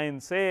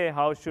guidelines say?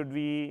 How should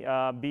we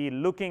be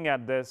looking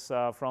at this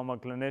from a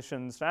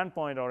clinician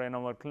standpoint or in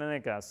our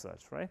clinic as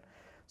such, right?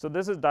 So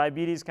this is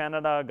Diabetes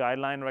Canada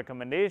guideline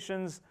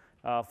recommendations.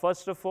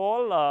 First of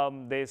all,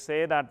 they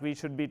say that we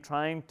should be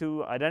trying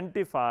to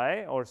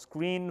identify or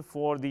screen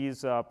for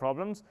these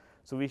problems.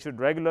 So we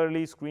should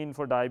regularly screen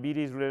for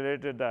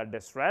diabetes-related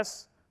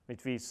distress,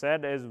 which we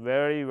said is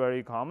very,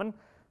 very common.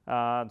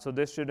 So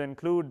this should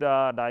include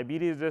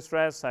diabetes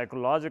distress,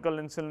 psychological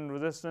insulin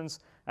resistance,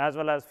 as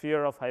well as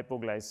fear of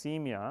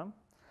hypoglycemia,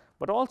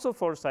 but also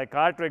for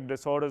psychiatric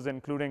disorders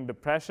including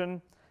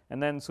depression,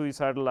 and then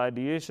suicidal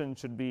ideation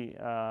should be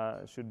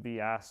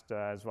asked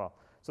as well.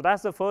 So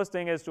that's the first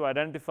thing, is to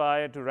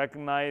identify, to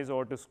recognize,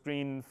 or to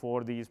screen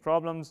for these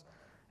problems.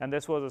 And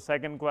this was the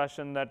second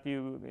question that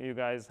you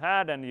guys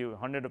had, and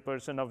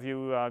 100% of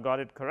you got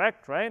it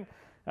correct, right?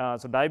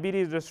 So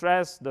diabetes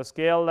distress, the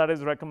scale that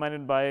is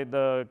recommended by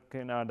the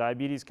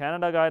Diabetes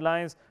Canada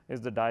guidelines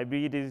is the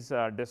diabetes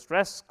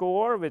distress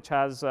score, which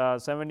has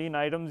 17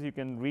 items you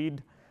can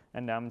read,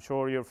 and I'm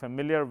sure you're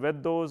familiar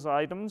with those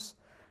items.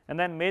 And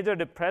then major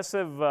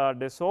depressive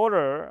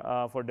disorder,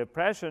 for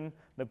depression,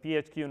 the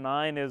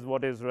PHQ-9 is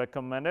what is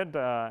recommended,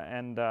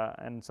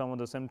 and some of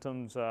the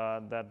symptoms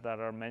that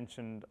are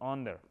mentioned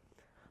on there.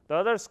 The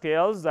other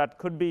scales that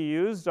could be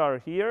used are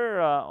here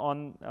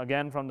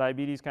again from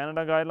Diabetes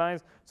Canada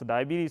guidelines. So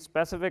diabetes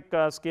specific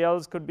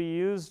scales could be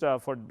used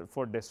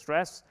for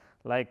distress,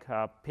 like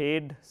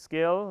PAID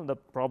scale, the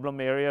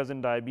problem areas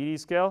in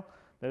diabetes scale.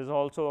 There is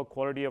also a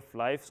quality of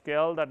life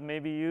scale that may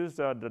be used,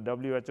 the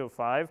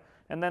WHO-5,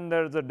 and then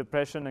there is a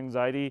depression,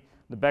 anxiety,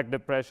 the Beck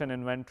depression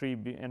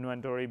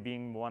inventory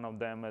being one of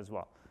them as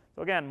well.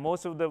 So again,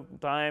 most of the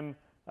time,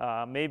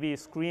 maybe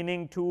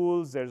screening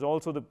tools. There's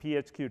also the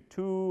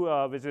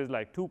PHQ-2, which is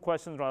like 2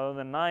 questions rather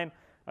than 9.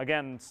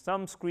 Again,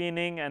 some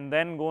screening, and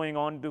then going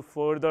on to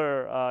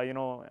further,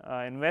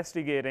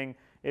 investigating.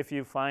 If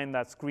you find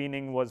that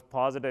screening was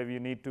positive, you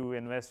need to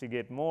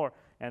investigate more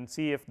and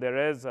see if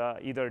there is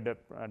either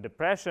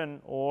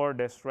depression or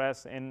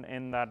distress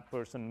in that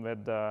person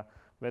with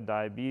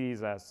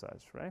diabetes as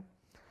such, right?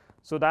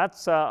 So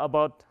that's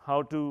about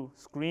how to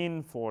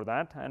screen for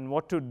that, and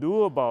what to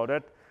do about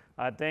it,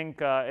 I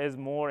think is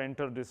more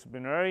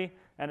interdisciplinary,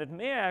 and it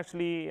may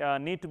actually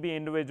need to be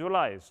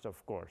individualized,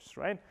 of course,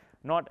 right?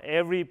 Not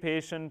every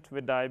patient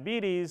with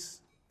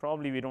diabetes,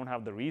 probably we don't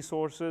have the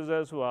resources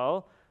as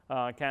well,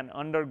 can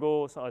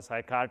undergo a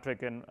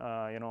psychiatric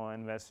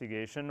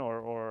investigation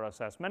or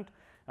assessment.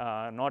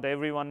 Not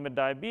everyone with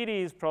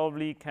diabetes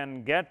probably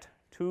can get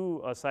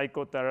to a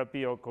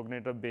psychotherapy or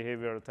cognitive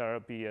behavioral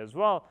therapy as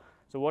well.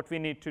 So what we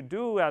need to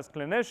do as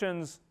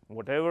clinicians,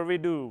 whatever we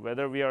do,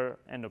 whether we are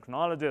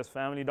endocrinologists,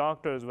 family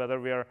doctors,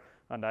 whether we are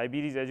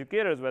diabetes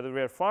educators, whether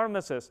we are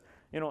pharmacists,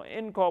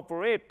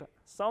 incorporate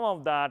some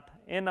of that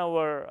in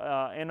our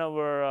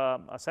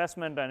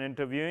assessment and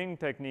interviewing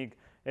technique,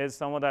 is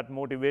some of that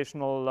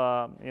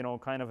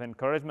motivational kind of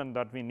encouragement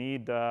that we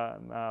need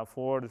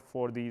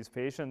for these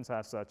patients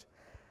as such.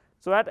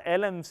 So at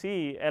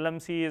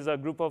LMC is a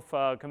group of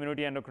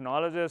community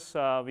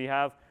endocrinologists. We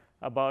have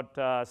about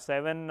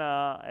 7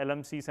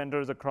 LMC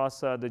centers across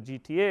the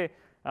GTA.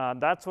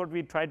 That's what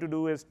we try to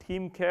do, is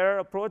team care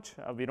approach.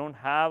 We don't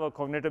have a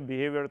cognitive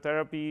behavior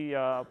therapy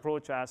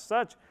approach as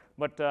such,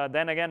 but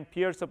then again,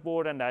 peer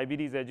support and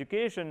diabetes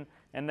education,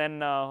 and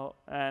then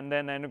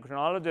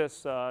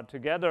endocrinologists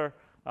together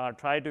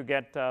try to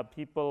get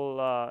people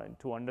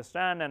to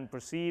understand and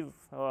perceive,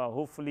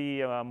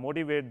 hopefully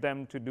motivate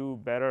them to do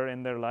better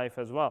in their life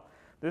as well.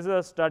 This is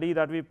a study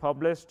that we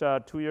published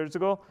 2 years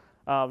ago,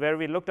 where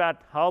we looked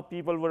at how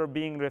people were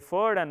being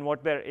referred and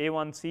what their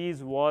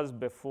A1Cs was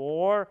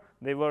before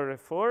they were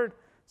referred.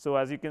 So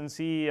as you can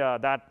see,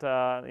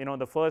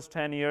 the first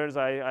 10 years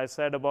I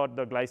said about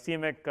the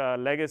glycemic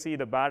legacy,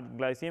 the bad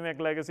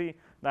glycemic legacy,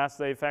 that's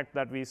the effect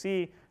that we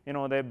see.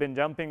 They've been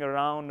jumping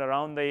around the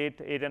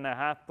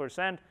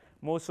 8.5%.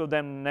 Most of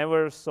them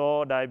never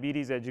saw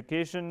diabetes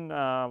education.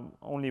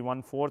 Only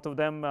 1/4 of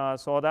them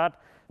saw that.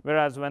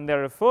 Whereas when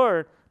they're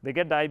referred, they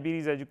get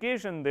diabetes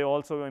education, they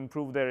also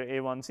improve their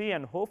A1C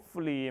and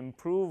hopefully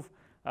improve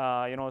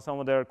some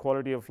of their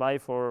quality of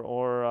life,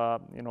 or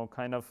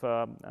kind of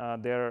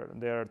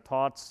their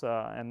thoughts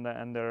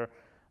and their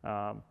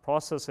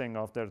processing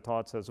of their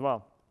thoughts as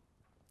well.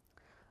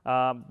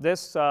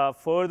 This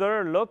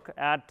further look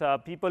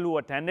at people who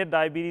attended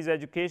diabetes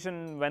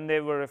education when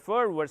they were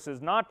referred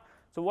versus not.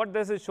 So what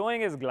this is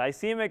showing is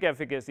glycemic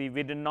efficacy.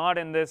 We did not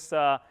in this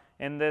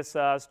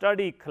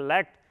study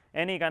collect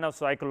any kind of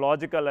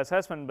psychological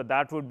assessment, but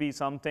that would be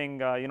something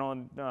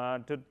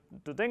to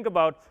think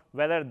about,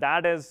 whether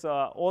that is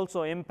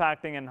also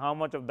impacting and how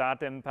much of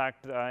that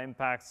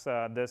impacts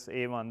this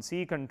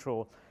A1C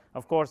control.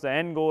 Of course, the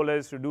end goal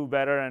is to do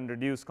better and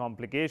reduce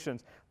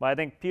complications, but I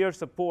think peer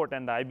support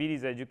and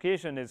diabetes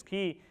education is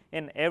key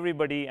in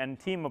everybody, and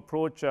team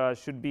approach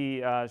should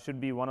be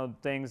one of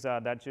the things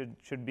that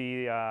should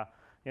be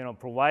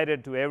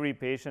provided to every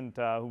patient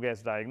who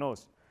gets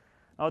diagnosed.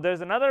 Now,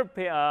 there's another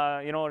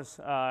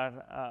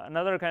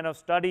another kind of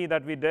study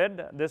that we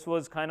did. This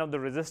was kind of the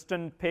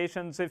resistant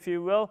patients, if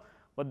you will,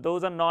 but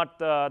those are not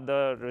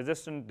the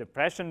resistant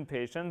depression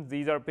patients.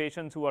 These are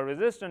patients who are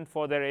resistant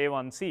for their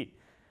A1C.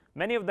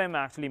 Many of them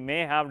actually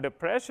may have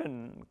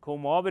depression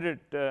comorbid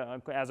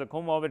as a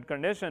comorbid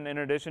condition, in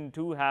addition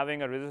to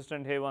having a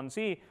resistant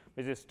A1C,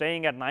 which is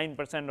staying at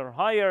 9% or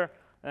higher,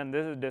 and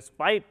this is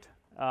despite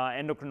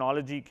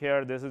endocrinology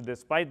care. This is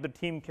despite the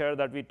team care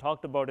that we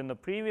talked about in the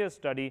previous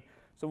study.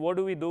 So what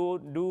do we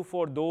do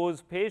for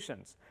those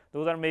patients?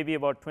 Those are maybe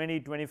about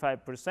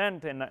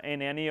 20–25%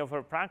 in any of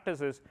our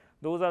practices.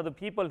 Those are the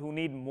people who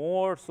need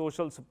more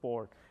social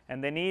support,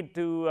 and they need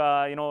to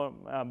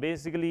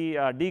basically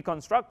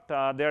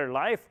deconstruct their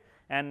life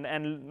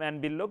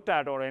and be looked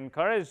at or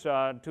encouraged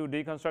to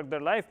deconstruct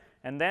their life,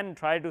 and then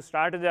try to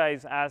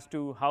strategize as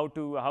to how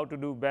to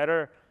do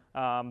better,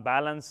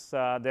 balance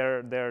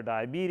their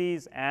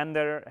diabetes and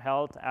their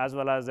health, as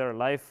well as their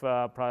life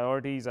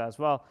priorities as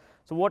well.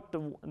 So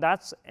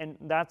that's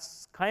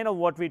kind of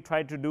what we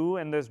tried to do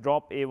in this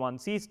DROP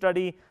A1C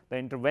study. The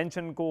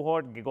intervention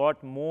cohort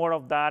got more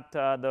of that,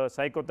 the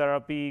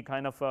psychotherapy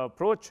kind of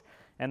approach,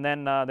 and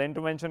then the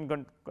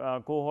intervention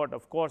cohort,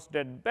 of course,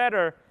 did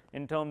better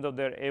in terms of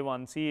their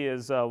A1C,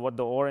 is what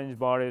the orange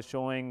bar is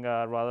showing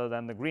rather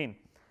than the green.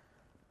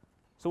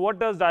 So what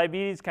does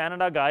Diabetes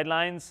Canada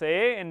guidelines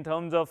say in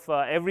terms of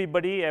every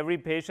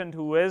patient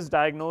who is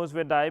diagnosed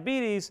with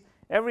diabetes?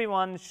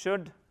 Everyone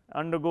should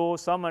undergo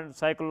some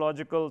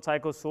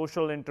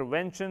psychosocial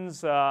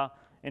interventions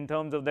in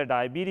terms of their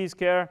diabetes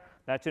care.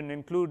 That should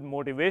include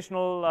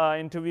motivational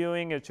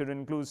interviewing. It should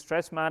include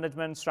stress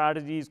management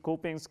strategies,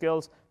 coping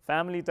skills,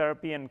 family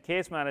therapy, and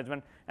case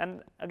management.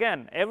 And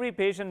again, every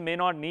patient may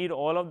not need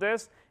all of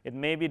this. It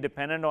may be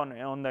dependent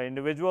on the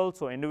individual,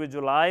 so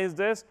individualize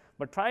this,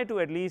 but try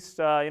to at least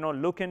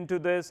look into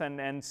this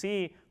and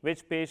see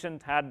which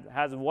patient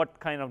has what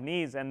kind of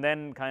needs, and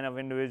then kind of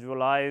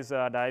individualize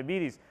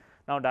diabetes.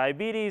 Now,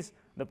 diabetes,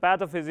 the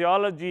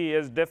pathophysiology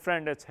is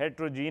different, it's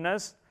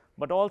heterogeneous,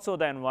 but also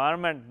the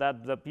environment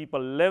that the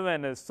people live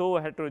in is so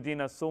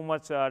heterogeneous, so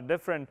much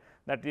different,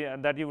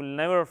 that you will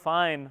never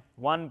find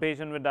one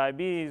patient with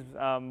diabetes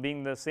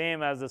being the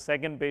same as the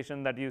second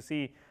patient that you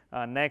see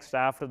next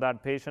after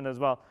that patient as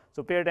well.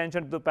 So pay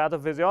attention to the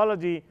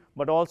pathophysiology,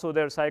 but also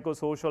their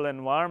psychosocial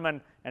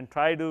environment, and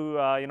try to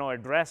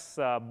address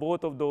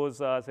both of those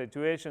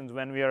situations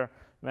when we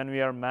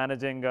are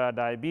managing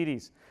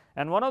diabetes.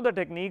 And one of the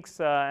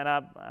techniques, and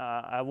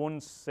I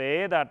won't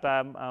say that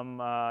I'm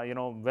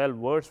well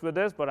versed with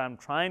this, but I'm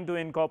trying to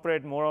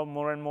incorporate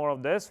more and more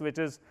of this, which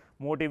is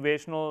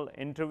motivational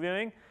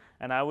interviewing.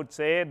 And I would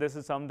say this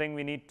is something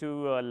we need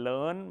to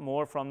learn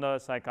more from the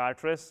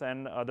psychiatrists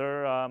and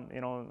other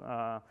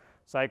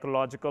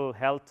psychological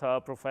health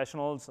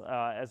professionals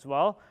as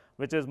well,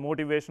 which is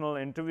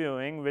motivational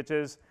interviewing, which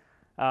is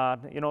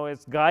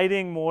it's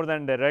guiding more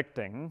than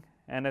directing,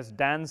 and it's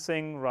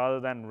dancing rather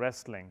than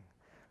wrestling.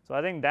 So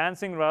I think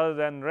dancing rather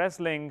than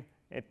wrestling,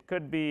 it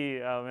could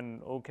be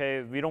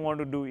okay, we don't want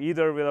to do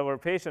either with our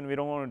patient. We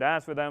don't want to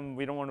dance with them.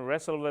 We don't want to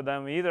wrestle with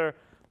them either.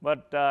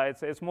 But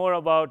it's more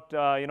about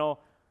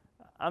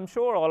I'm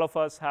sure all of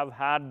us have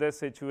had this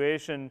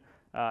situation,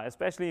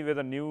 especially with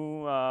a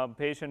new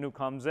patient who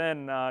comes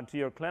in to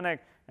your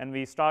clinic, and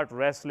we start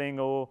wrestling.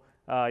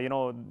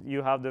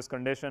 You have this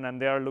condition,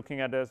 and they are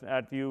looking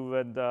at you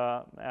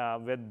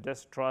with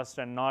distrust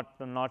and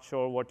not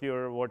sure what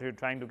you're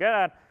trying to get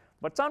at.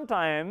 But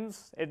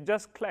sometimes it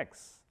just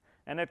clicks,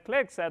 and it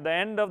clicks at the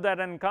end of that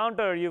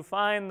encounter. You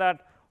find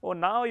that, oh,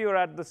 now you're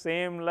at the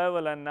same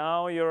level, and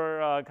now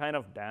you're kind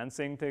of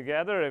dancing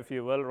together, if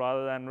you will,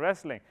 rather than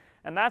wrestling.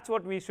 And that's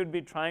what we should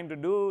be trying to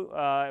do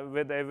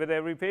with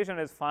every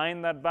patient, is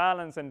find that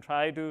balance and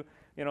try to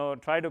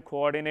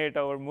coordinate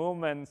our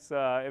movements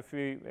if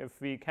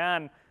we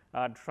can,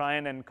 try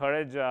and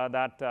encourage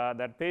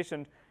that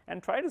patient,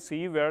 and try to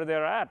see where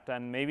they're at,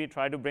 and maybe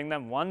try to bring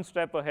them one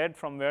step ahead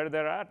from where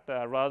they're at,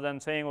 rather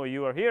than saying, oh,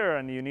 you are here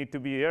and you need to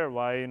be here,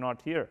 why are you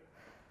not here?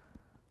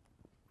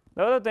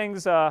 The other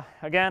things,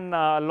 again,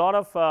 a lot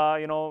of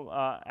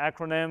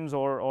acronyms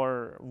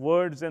or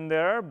words in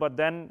there, but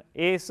then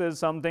ACE is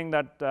something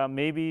that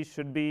maybe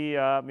should be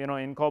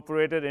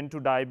incorporated into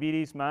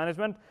diabetes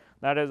management.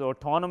 That is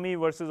autonomy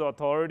versus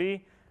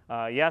authority.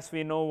 Yes,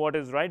 we know what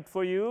is right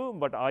for you,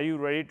 but are you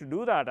ready to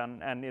do that?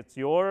 And it's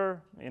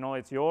your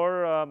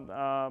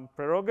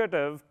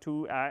prerogative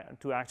to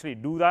actually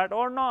do that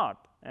or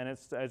not, and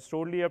it's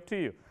totally up to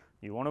you.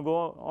 You want to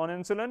go on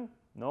insulin?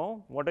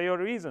 No. What are your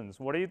reasons?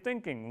 What are you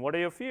thinking? What are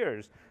your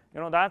fears?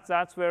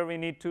 That's where we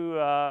need to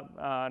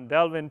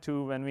delve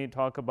into when we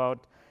talk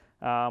about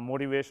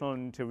motivational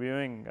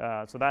interviewing.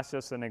 So that's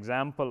just an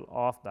example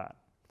of that.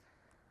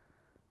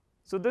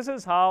 So this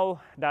is how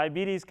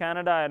Diabetes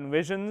Canada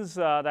envisions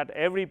that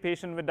every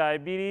patient with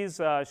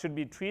diabetes should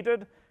be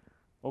treated.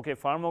 Okay,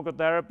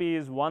 pharmacotherapy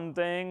is one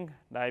thing,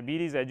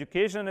 diabetes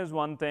education is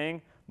one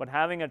thing, but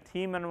having a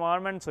team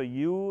environment, so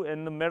you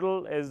in the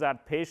middle is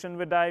that patient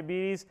with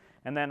diabetes,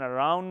 and then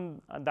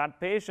around that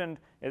patient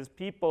is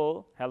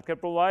people, healthcare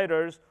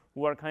providers,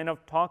 who are kind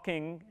of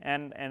talking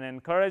and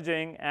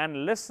encouraging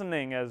and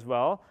listening as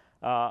well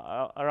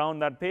around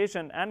that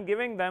patient, and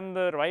giving them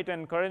the right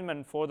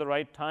encouragement for the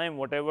right time,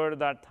 whatever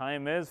that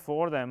time is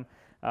for them,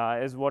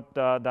 is what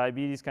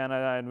Diabetes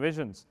Canada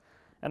envisions.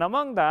 And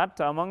among that,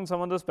 among some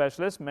of the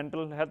specialists,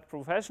 mental health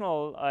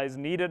professional is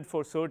needed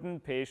for certain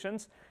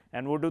patients.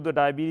 And what do the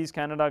Diabetes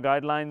Canada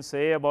guidelines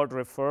say about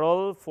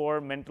referral for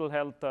mental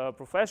health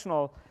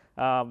professional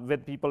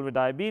with people with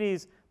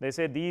diabetes? They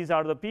say these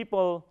are the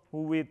people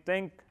who we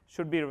think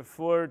should be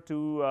referred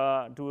to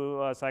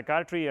a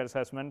psychiatry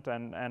assessment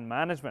and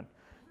management.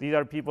 These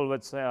are people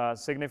with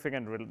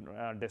significant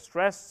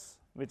distress,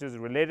 which is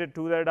related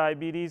to their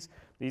diabetes.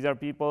 These are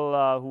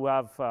people who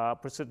have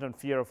persistent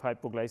fear of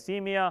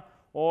hypoglycemia,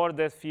 or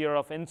this fear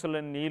of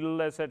insulin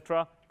needle,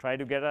 etc. Try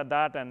to get at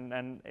that,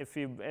 and if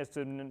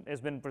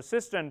it's been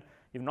persistent,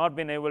 you've not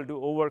been able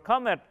to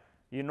overcome it,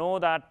 you know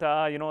that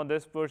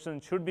this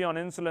person should be on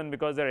insulin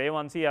because their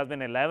A1C has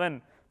been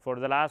 11 for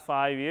the last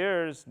 5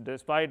 years,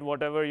 despite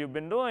whatever you've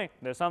been doing.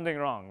 There's something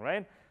wrong,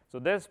 right? So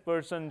this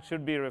person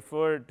should be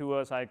referred to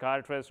a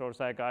psychiatrist or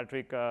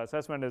psychiatric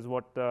assessment is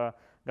what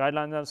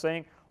guidelines are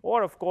saying.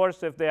 Or of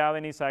course, if they have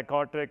any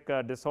psychotic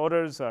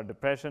disorders,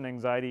 depression,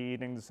 anxiety,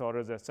 eating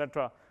disorders,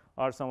 etc.,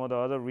 are some of the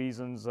other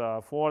reasons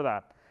for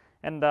that.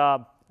 And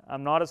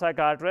I'm not a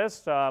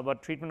psychiatrist,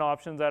 but treatment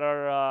options that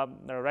are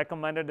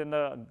recommended in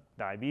the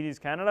Diabetes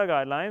Canada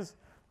guidelines,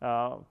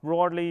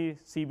 broadly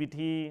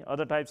CBT,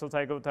 other types of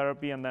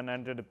psychotherapy, and then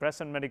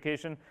antidepressant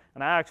medication.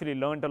 And I actually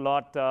learned a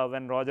lot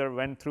when Roger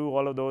went through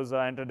all of those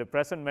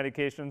antidepressant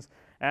medications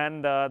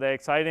and the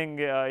exciting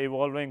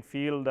evolving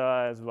field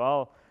as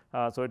well.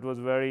 So it was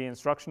very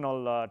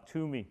instructional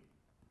to me.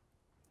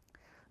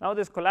 Now,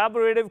 this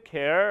collaborative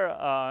care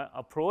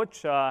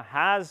approach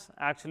is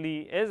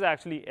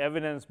actually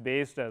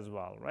evidence-based as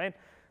well, right?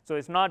 So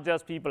it's not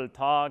just people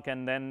talk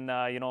and then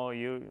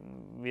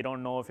we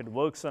don't know if it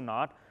works or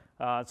not.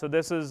 So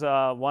this is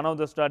one of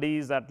the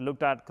studies that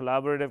looked at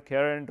collaborative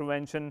care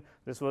intervention.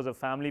 This was a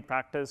family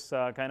practice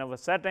kind of a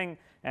setting,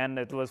 and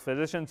it was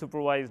physician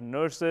supervised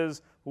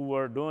nurses who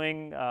were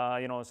doing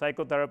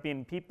psychotherapy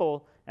in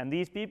people, and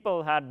these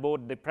people had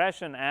both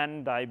depression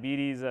and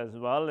diabetes as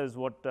well as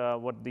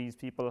what these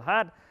people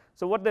had.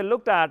 So what they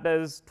looked at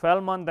is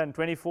 12-month and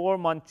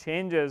 24-month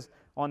changes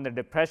on the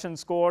depression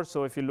score.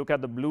 So if you look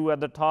at the blue at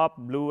the top,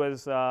 blue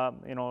is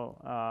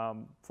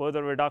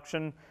further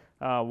reduction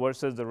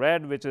versus the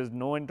red, which is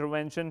no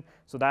intervention.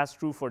 So that's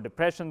true for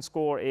depression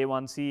score,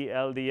 A1C,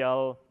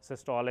 LDL,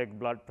 systolic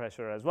blood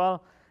pressure as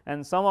well.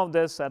 And some of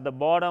this at the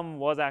bottom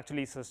was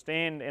actually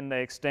sustained in the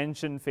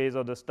extension phase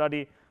of the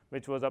study,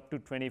 which was up to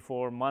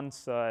 24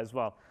 months as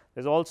well.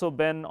 There's also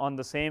been, on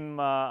the same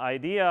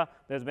idea,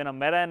 there's been a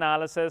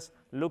meta-analysis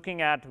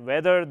looking at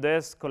whether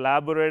this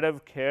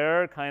collaborative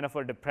care, kind of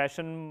a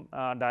depression,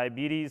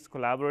 diabetes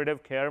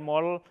collaborative care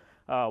model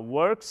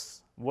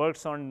works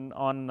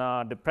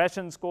on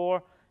depression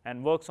score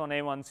and works on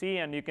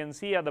A1C. And you can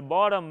see at the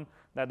bottom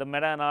that the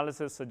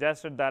meta-analysis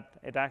suggested that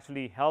it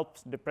actually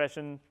helps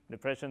depression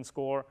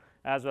score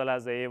as well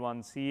as the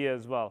A1C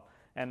as well.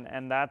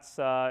 And that's,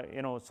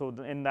 so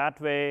in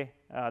that way,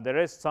 there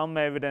is some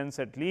evidence,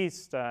 at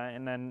least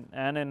in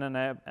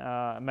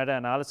a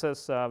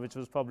meta-analysis which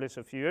was published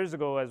a few years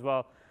ago as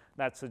well,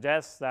 that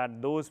suggests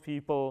that those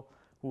people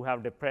who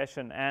have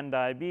depression and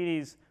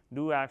diabetes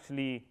do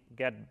actually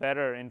get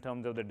better in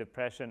terms of the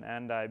depression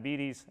and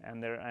diabetes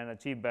and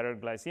achieve better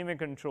glycemic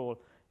control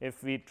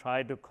if we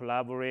try to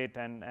collaborate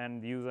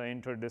and use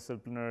an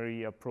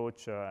interdisciplinary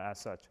approach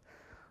as such.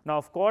 Now,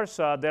 of course,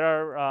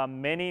 there are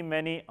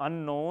many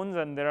unknowns,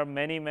 and there are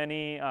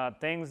many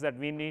things that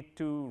we need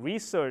to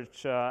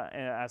research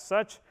as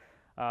such.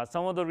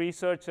 Some of the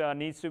research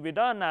needs to be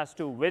done as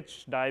to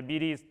which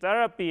diabetes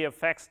therapy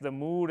affects the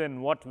mood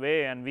in what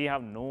way, and we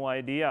have no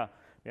idea.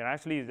 We are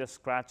actually just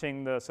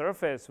scratching the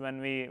surface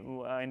when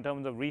in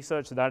terms of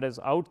research that is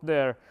out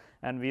there,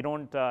 and we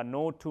don't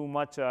know too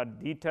much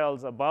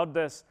details about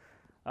this.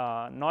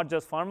 Not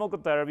just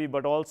pharmacotherapy,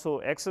 but also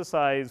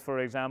exercise, for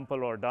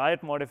example, or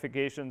diet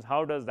modifications.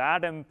 How does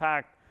that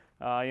impact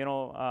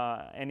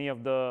any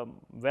of the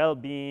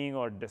well-being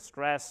or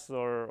distress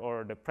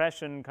or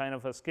depression kind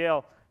of a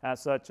scale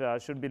as such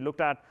should be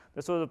looked at.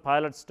 This was a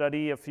pilot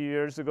study a few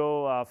years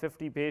ago,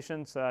 50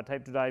 patients,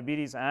 type 2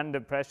 diabetes and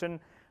depression,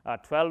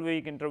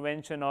 12-week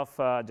intervention of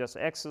just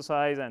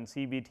exercise and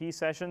CBT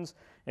sessions.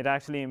 It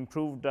actually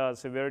improved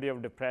severity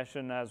of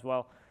depression as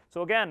well.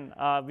 So again,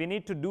 we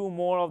need to do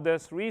more of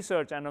this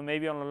research, and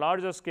maybe on a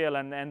larger scale,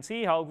 and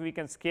see how we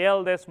can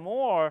scale this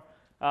more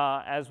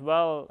as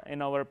well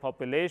in our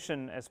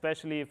population,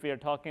 especially if we are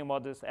talking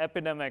about this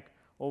epidemic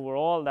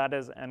overall that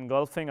is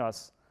engulfing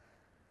us.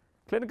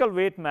 Clinical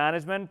weight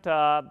management,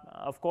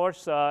 of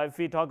course, if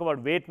we talk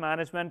about weight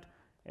management,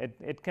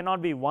 it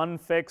cannot be one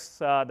fix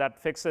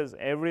that fixes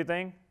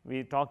everything.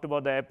 We talked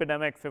about the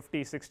epidemic,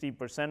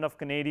 50–60% of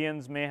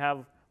Canadians may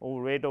have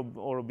overweight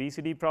or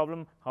obesity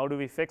problem. How do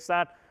we fix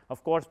that?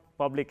 Of course,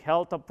 public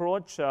health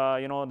approach,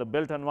 the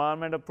built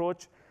environment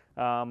approach,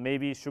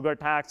 maybe sugar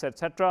tax,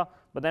 etc.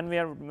 But then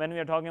when we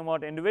are talking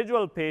about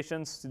individual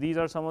patients, these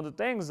are some of the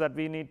things that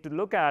we need to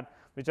look at,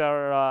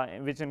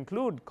 which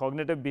include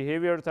cognitive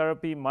behavior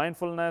therapy,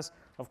 mindfulness,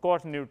 of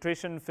course,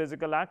 nutrition,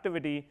 physical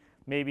activity.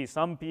 maybe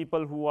some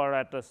people who are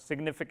at a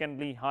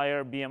significantly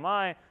higher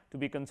BMI to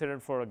be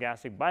considered for a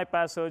gastric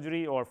bypass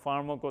surgery or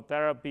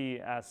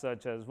pharmacotherapy as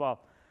such as well.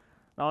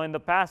 Now, in the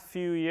past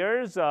few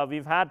years,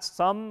 we've had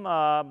some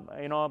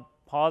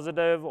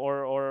positive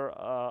or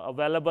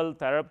available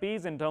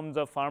therapies in terms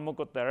of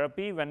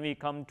pharmacotherapy when we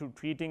come to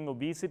treating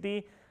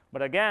obesity.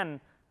 But again,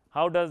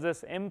 how does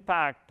this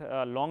impact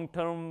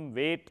long-term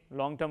weight,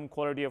 long-term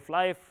quality of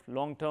life,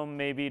 long-term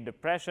maybe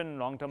depression,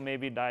 long-term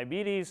maybe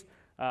diabetes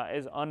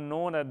is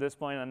unknown at this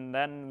point, and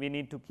then we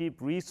need to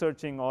keep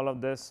researching all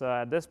of this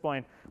at this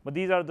point. But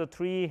these are the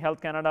 3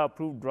 Health Canada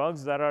approved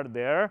drugs that are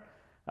there.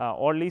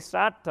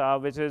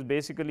 Orlistat, which is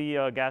basically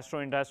a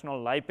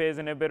gastrointestinal lipase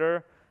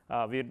inhibitor.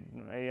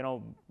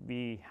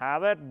 We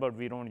have it, but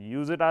we don't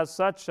use it as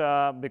such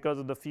because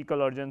of the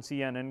fecal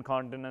urgency and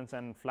incontinence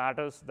and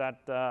flatus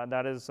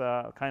that is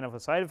kind of a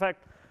side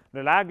effect.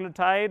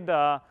 Liraglutide,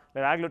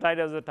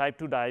 liraglutide is a type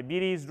 2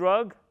 diabetes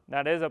drug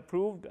that is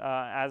approved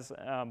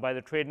by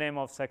the trade name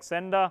of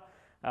Saxenda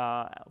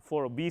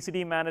for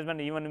obesity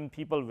management, even in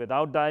people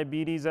without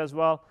diabetes as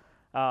well.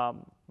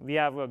 We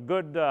have a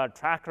good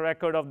track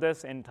record of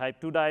this in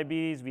type 2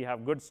 diabetes. We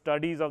have good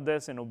studies of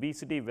this in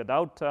obesity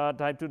without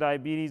type 2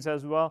 diabetes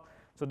as well.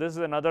 So this is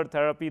another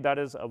therapy that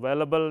is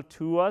available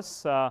to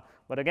us.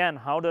 But again,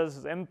 how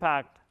does it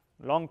impact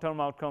long-term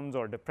outcomes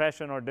or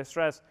depression or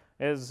distress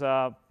is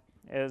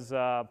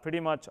pretty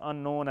much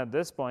unknown at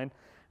this point.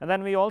 And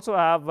then we also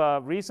have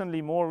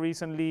more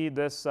recently,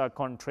 this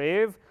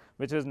Contrave,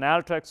 which is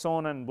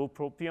naltrexone and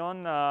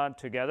bupropion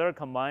together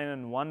combined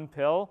in one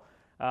pill.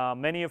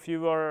 Many of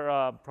you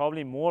are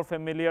probably more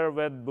familiar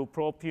with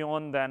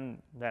bupropion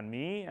than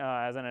me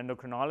as an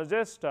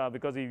endocrinologist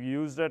because we've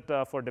used it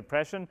for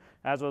depression,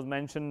 as was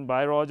mentioned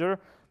by Roger.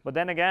 But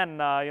then again,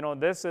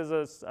 this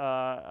is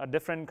a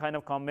different kind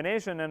of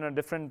combination and a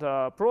different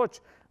approach,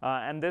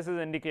 and this is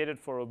indicated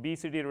for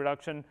obesity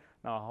reduction.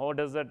 Now, how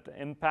does it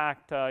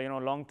impact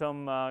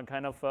long-term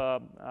kind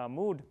of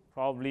mood?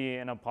 Probably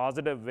in a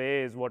positive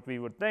way is what we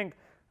would think.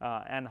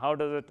 And how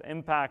does it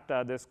impact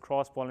this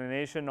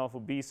cross-pollination of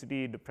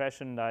obesity,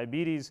 depression,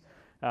 diabetes?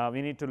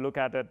 We need to look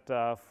at it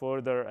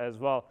further as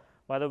well.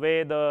 By the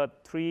way, the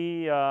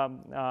 3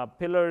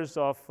 pillars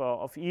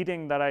of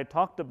eating that I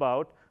talked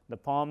about, the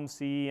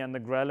POMC and the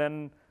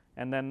ghrelin,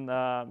 and then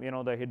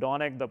the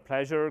hedonic, the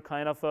pleasure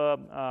kind of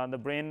the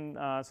brain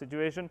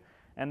situation,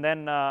 and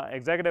then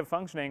executive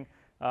functioning,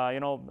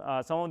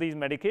 some of these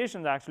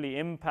medications actually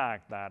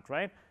impact that,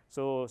 right?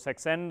 So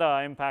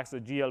Saxenda impacts the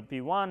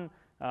GLP-1,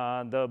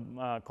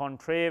 the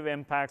Contrave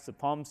impacts the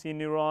POMC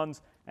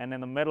neurons, and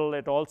in the middle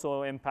it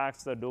also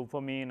impacts the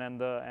dopamine and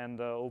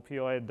the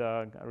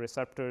opioid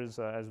receptors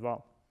as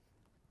well.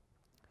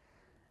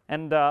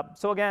 And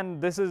so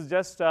again, this is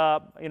just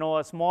a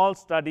small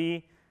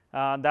study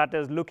that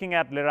is looking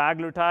at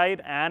liraglutide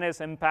and its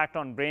impact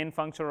on brain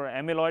function or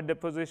amyloid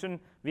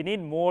deposition. We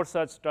need more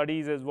such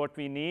studies is what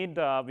we need.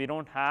 We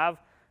don't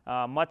have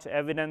much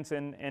evidence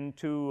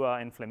into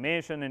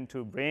inflammation,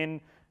 into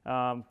brain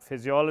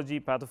physiology,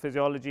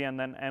 pathophysiology, and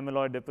then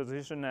amyloid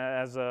deposition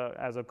as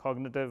a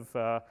cognitive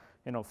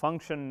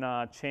function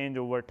change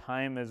over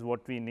time is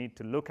what we need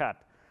to look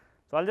at.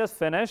 So I'll just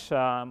finish.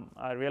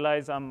 I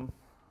realize I'm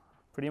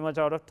pretty much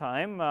out of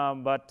time,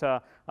 but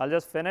I'll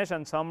just finish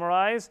and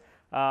summarize.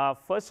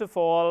 First of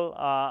all,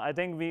 I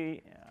think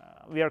we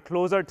are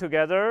closer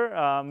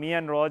together, me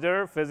and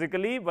Roger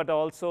physically, but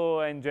also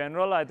in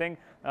general. I think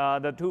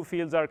the 2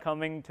 fields are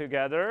coming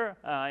together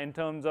in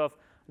terms of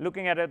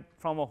looking at it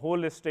from a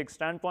holistic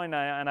standpoint,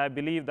 and I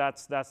believe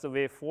that's the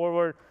way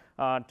forward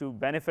to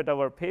benefit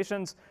our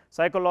patients.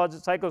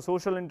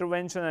 Psychosocial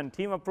intervention and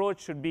team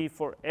approach should be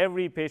for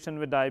every patient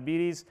with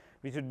diabetes.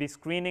 We should be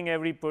screening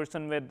every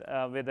person with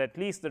at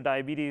least the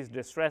diabetes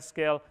distress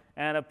scale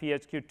and a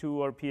PHQ-2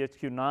 or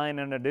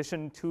PHQ-9 in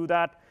addition to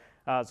that.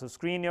 So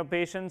screen your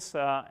patients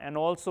and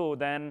also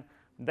then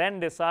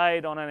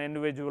decide on an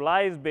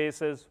individualized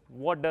basis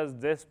what does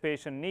this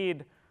patient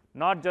need,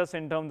 not just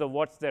in terms of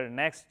what's their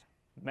next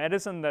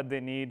medicine that they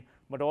need,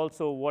 but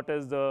also what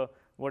is the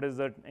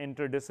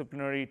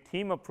interdisciplinary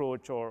team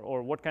approach,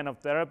 or what kind of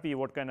therapy,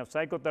 what kind of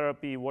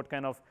psychotherapy, what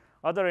kind of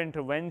other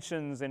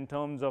interventions in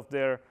terms of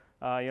their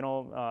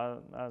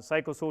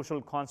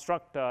psychosocial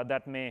construct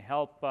that may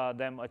help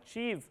them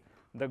achieve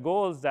the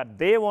goals that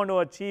they want to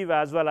achieve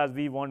as well as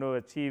we want to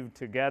achieve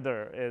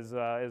together is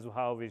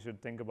how we should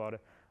think about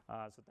it.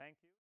 So thank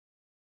you.